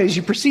rise.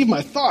 You perceive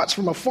my thoughts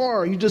from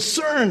afar. You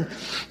discern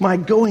my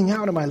going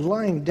out and my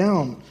lying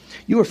down.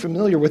 You are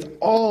familiar with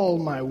all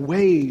my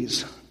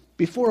ways.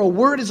 Before a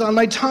word is on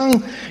my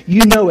tongue,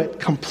 you know it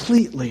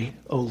completely,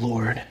 O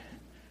Lord."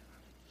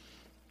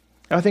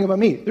 Now think about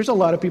me. There's a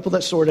lot of people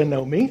that sort of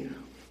know me.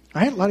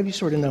 Right? A lot of you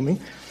sort of know me.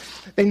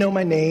 They know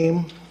my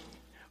name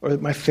or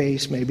my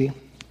face maybe.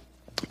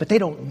 But they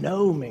don't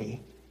know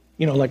me.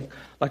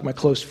 Like my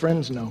close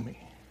friends know me.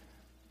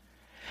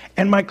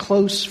 And my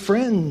close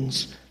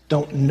friends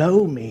don't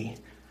know me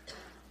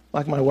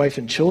like my wife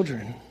and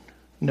children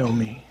know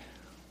me.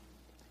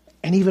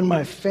 And even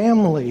my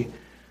family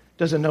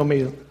doesn't know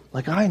me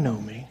like I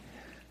know me.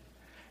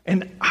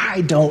 And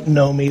I don't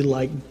know me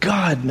like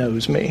God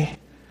knows me.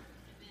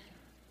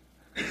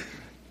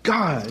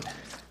 God,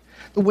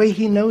 the way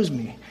he knows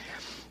me.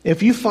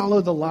 If you follow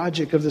the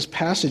logic of this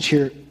passage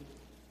here,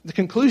 the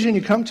conclusion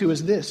you come to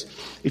is this.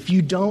 If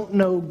you don't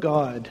know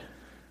God,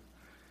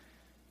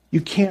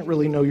 you can't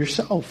really know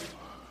yourself.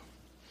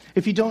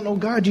 If you don't know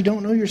God, you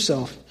don't know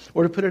yourself.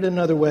 Or to put it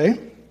another way,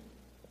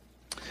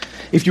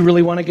 if you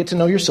really want to get to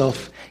know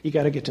yourself, you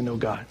got to get to know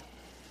God.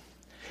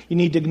 You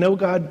need to know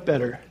God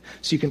better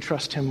so you can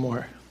trust him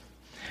more.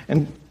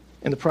 And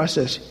in the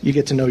process, you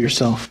get to know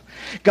yourself.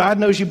 God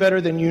knows you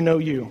better than you know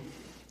you.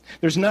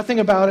 There's nothing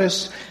about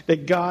us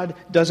that God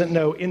doesn't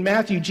know. In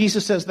Matthew,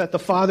 Jesus says that the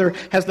Father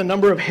has the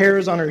number of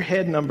hairs on her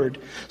head numbered.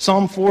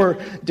 Psalm 4,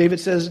 David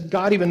says,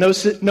 God even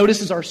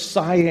notices our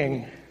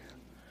sighing.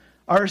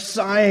 Our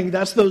sighing,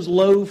 that's those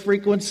low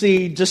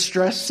frequency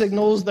distress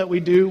signals that we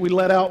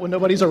let out when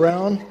nobody's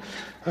around.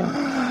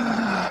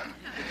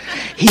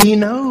 He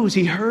knows,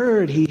 he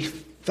heard, he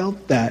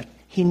felt that.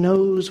 He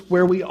knows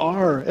where we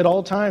are at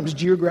all times,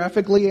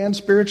 geographically and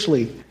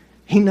spiritually.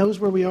 He knows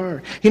where we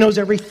are. He knows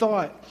every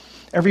thought,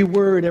 every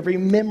word, every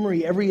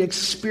memory, every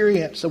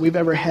experience that we've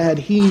ever had.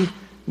 He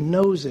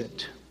knows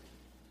it.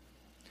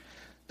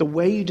 The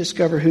way you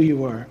discover who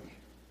you are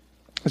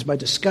is by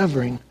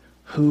discovering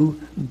who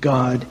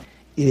God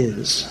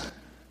is.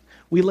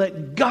 We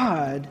let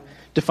God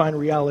define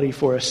reality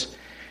for us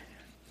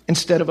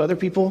instead of other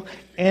people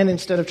and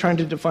instead of trying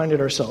to define it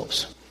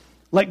ourselves.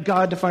 Let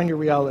God define your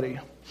reality.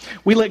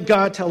 We let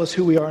God tell us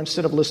who we are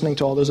instead of listening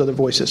to all those other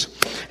voices.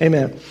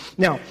 Amen.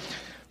 Now,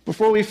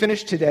 before we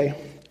finish today,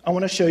 I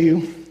want to show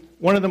you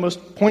one of the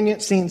most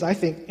poignant scenes, I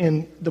think,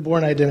 in The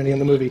Bourne Identity in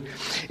the movie.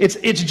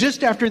 It's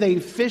just after they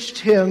fished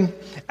him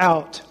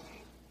out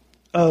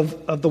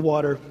of the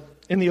water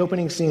in the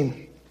opening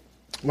scene.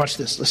 Watch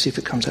this. Let's see if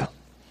it comes out.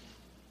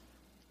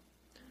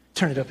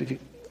 Turn it up if you...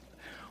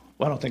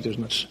 Well, I don't think there's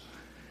much...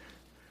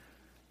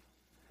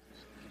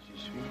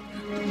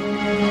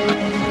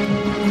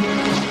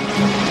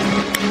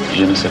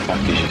 Je ne sais pas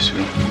qui je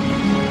suis.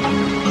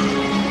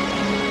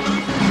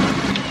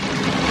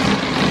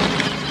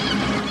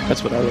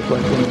 That's what I look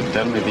like.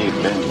 Vertel me wie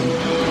ik ben.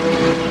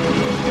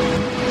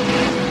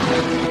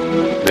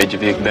 Weet je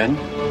wie ik ben?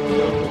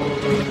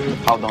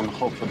 Hou dan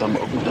godverdamme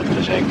ook met dat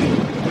gezeik.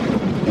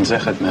 En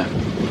zeg het me.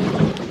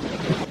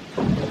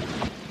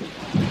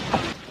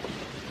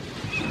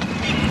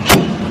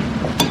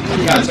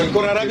 Cazzo,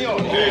 ancora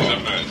ravioli?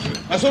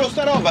 Ma solo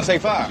sta roba sai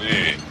fare?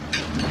 Sì.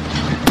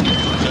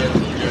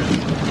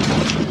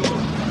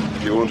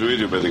 If you want to eat,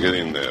 you better get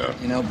in there.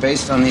 You know,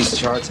 based on these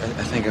charts,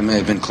 I think I may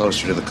have been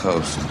closer to the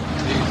coast.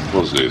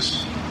 What's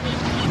this?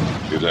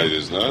 Your dad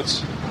is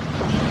nuts?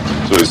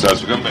 So he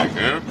starts to come back,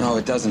 eh? No,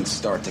 it doesn't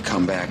start to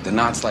come back. The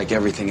knot's like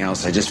everything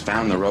else. I just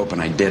found the rope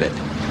and I did it.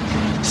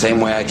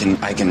 Same way I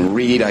can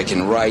read, I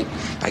can write,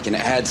 I can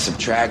add,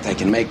 subtract, I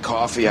can make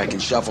coffee, I can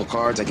shuffle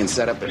cards, I can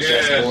set up a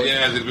chessboard.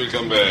 Yes, it will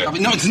come back.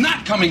 No, it's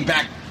not coming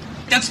back.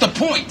 That's the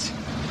point.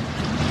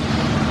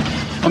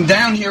 I'm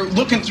down here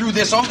looking through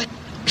this all day.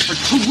 For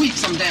 2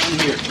 weeks I'm down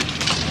here.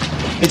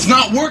 It's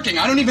not working.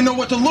 I don't even know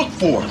what to look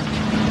for.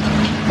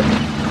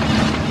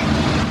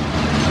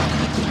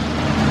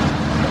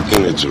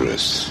 He needs a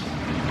rest.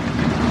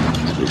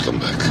 It will come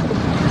back.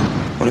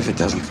 What if it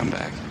doesn't come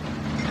back?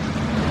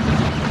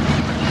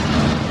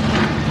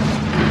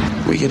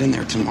 We get in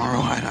there tomorrow,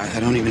 I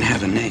don't even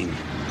have a name.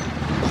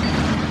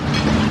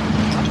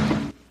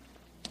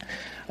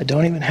 I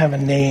don't even have a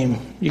name.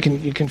 You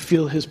can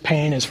feel his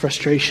pain, his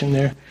frustration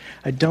there.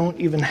 I don't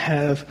even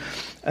have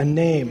a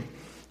name.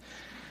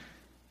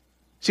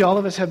 See, all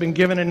of us have been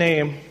given a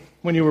name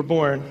when you were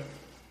born.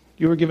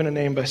 You were given a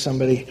name by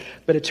somebody.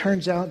 But it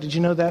turns out, did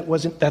you know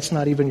that's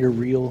not even your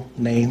real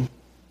name?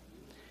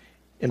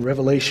 In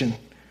Revelation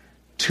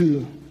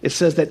 2, it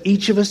says that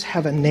each of us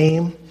have a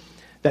name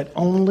that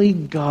only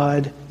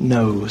God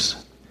knows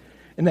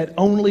and that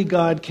only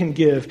God can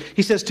give.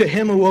 He says, to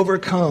him who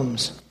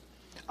overcomes,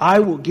 I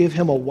will give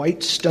him a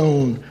white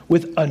stone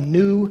with a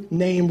new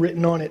name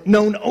written on it,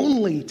 known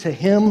only to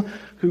him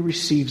who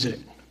receives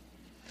it.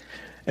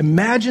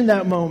 Imagine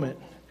that moment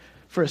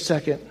for a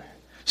second,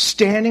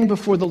 standing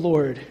before the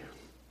Lord,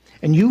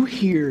 and you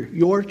hear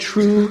your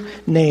true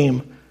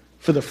name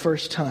for the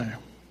first time.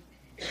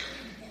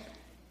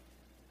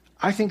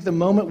 I think the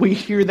moment we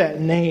hear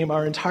that name,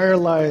 our entire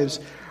lives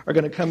are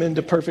going to come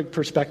into perfect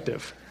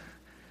perspective.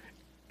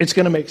 It's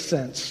going to make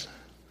sense.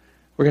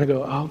 We're going to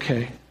go, oh,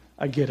 okay,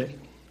 I get it.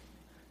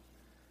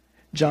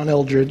 John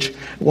Eldridge,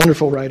 a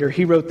wonderful writer,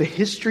 he wrote, the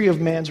history of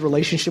man's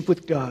relationship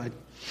with God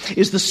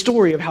is the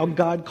story of how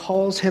God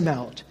calls him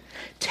out,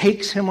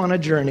 takes him on a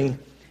journey,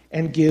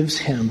 and gives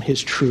him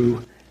his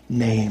true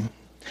name.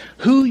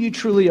 Who you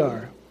truly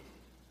are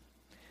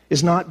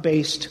is not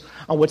based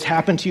on what's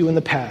happened to you in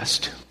the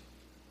past.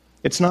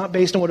 It's not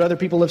based on what other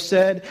people have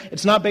said.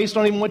 It's not based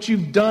on even what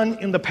you've done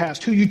in the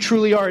past. Who you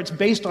truly are, it's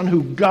based on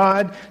who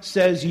God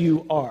says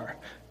you are.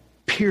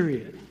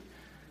 Period.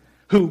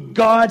 Who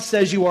God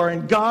says you are.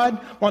 And God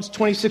wants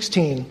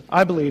 2016,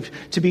 I believe,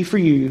 to be for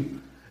you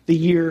the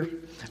year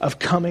of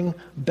coming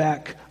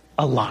back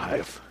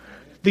alive.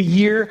 The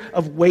year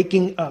of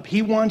waking up.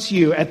 He wants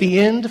you at the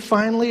end,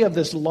 finally, of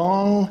this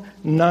long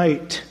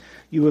night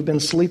you have been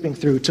sleeping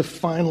through to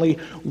finally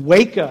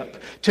wake up,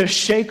 to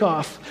shake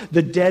off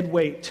the dead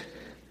weight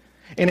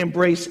and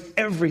embrace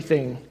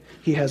everything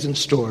he has in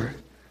store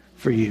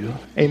for you.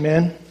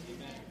 Amen?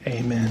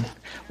 Amen.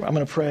 Well, I'm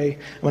going to pray.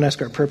 I'm going to ask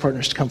our prayer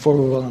partners to come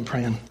forward while I'm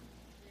praying.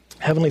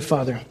 Heavenly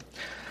Father,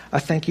 I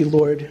thank you,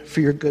 Lord,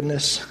 for your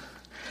goodness.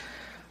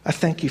 I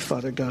thank you,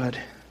 Father God,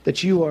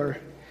 that you are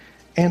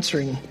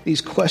answering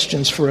these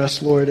questions for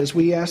us, Lord. As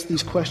we ask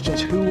these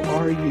questions, who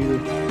are you?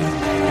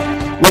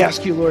 We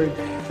ask you, Lord,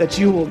 that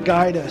you will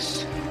guide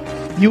us.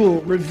 You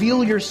will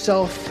reveal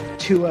yourself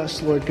to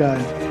us, Lord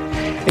God.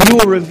 And you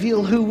will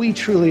reveal who we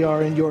truly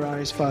are in your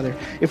eyes, Father.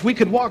 If we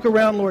could walk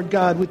around, Lord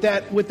God, with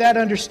that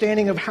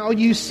understanding of how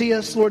you see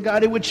us, Lord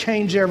God, it would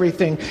change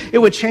everything. It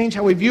would change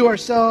how we view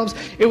ourselves.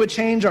 It would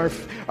change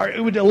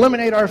it would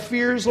eliminate our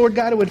fears, Lord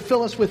God. It would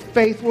fill us with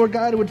faith, Lord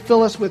God. It would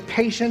fill us with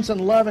patience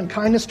and love and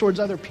kindness towards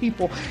other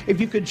people.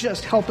 If you could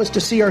just help us to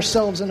see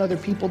ourselves and other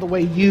people the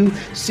way you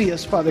see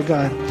us, Father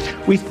God.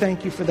 We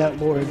thank you for that,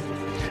 Lord.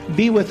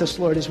 Be with us,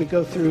 Lord, as we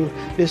go through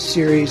this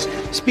series.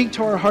 Speak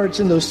to our hearts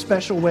in those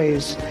special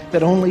ways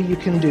that only you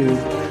can do.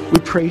 We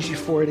praise you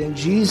for it in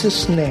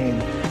Jesus' name.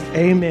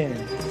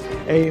 Amen.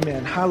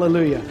 Amen.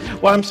 Hallelujah.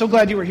 Well, I'm so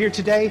glad you were here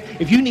today.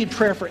 If you need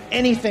prayer for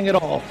anything at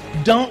all,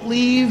 don't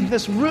leave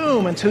this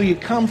room until you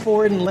come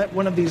forward and let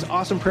one of these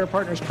awesome prayer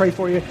partners pray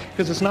for you,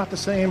 because it's not the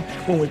same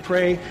when we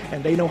pray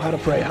and they know how to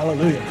pray.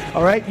 Hallelujah.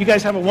 All right. You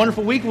guys have a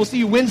wonderful week. We'll see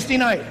you Wednesday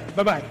night.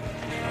 Bye-bye.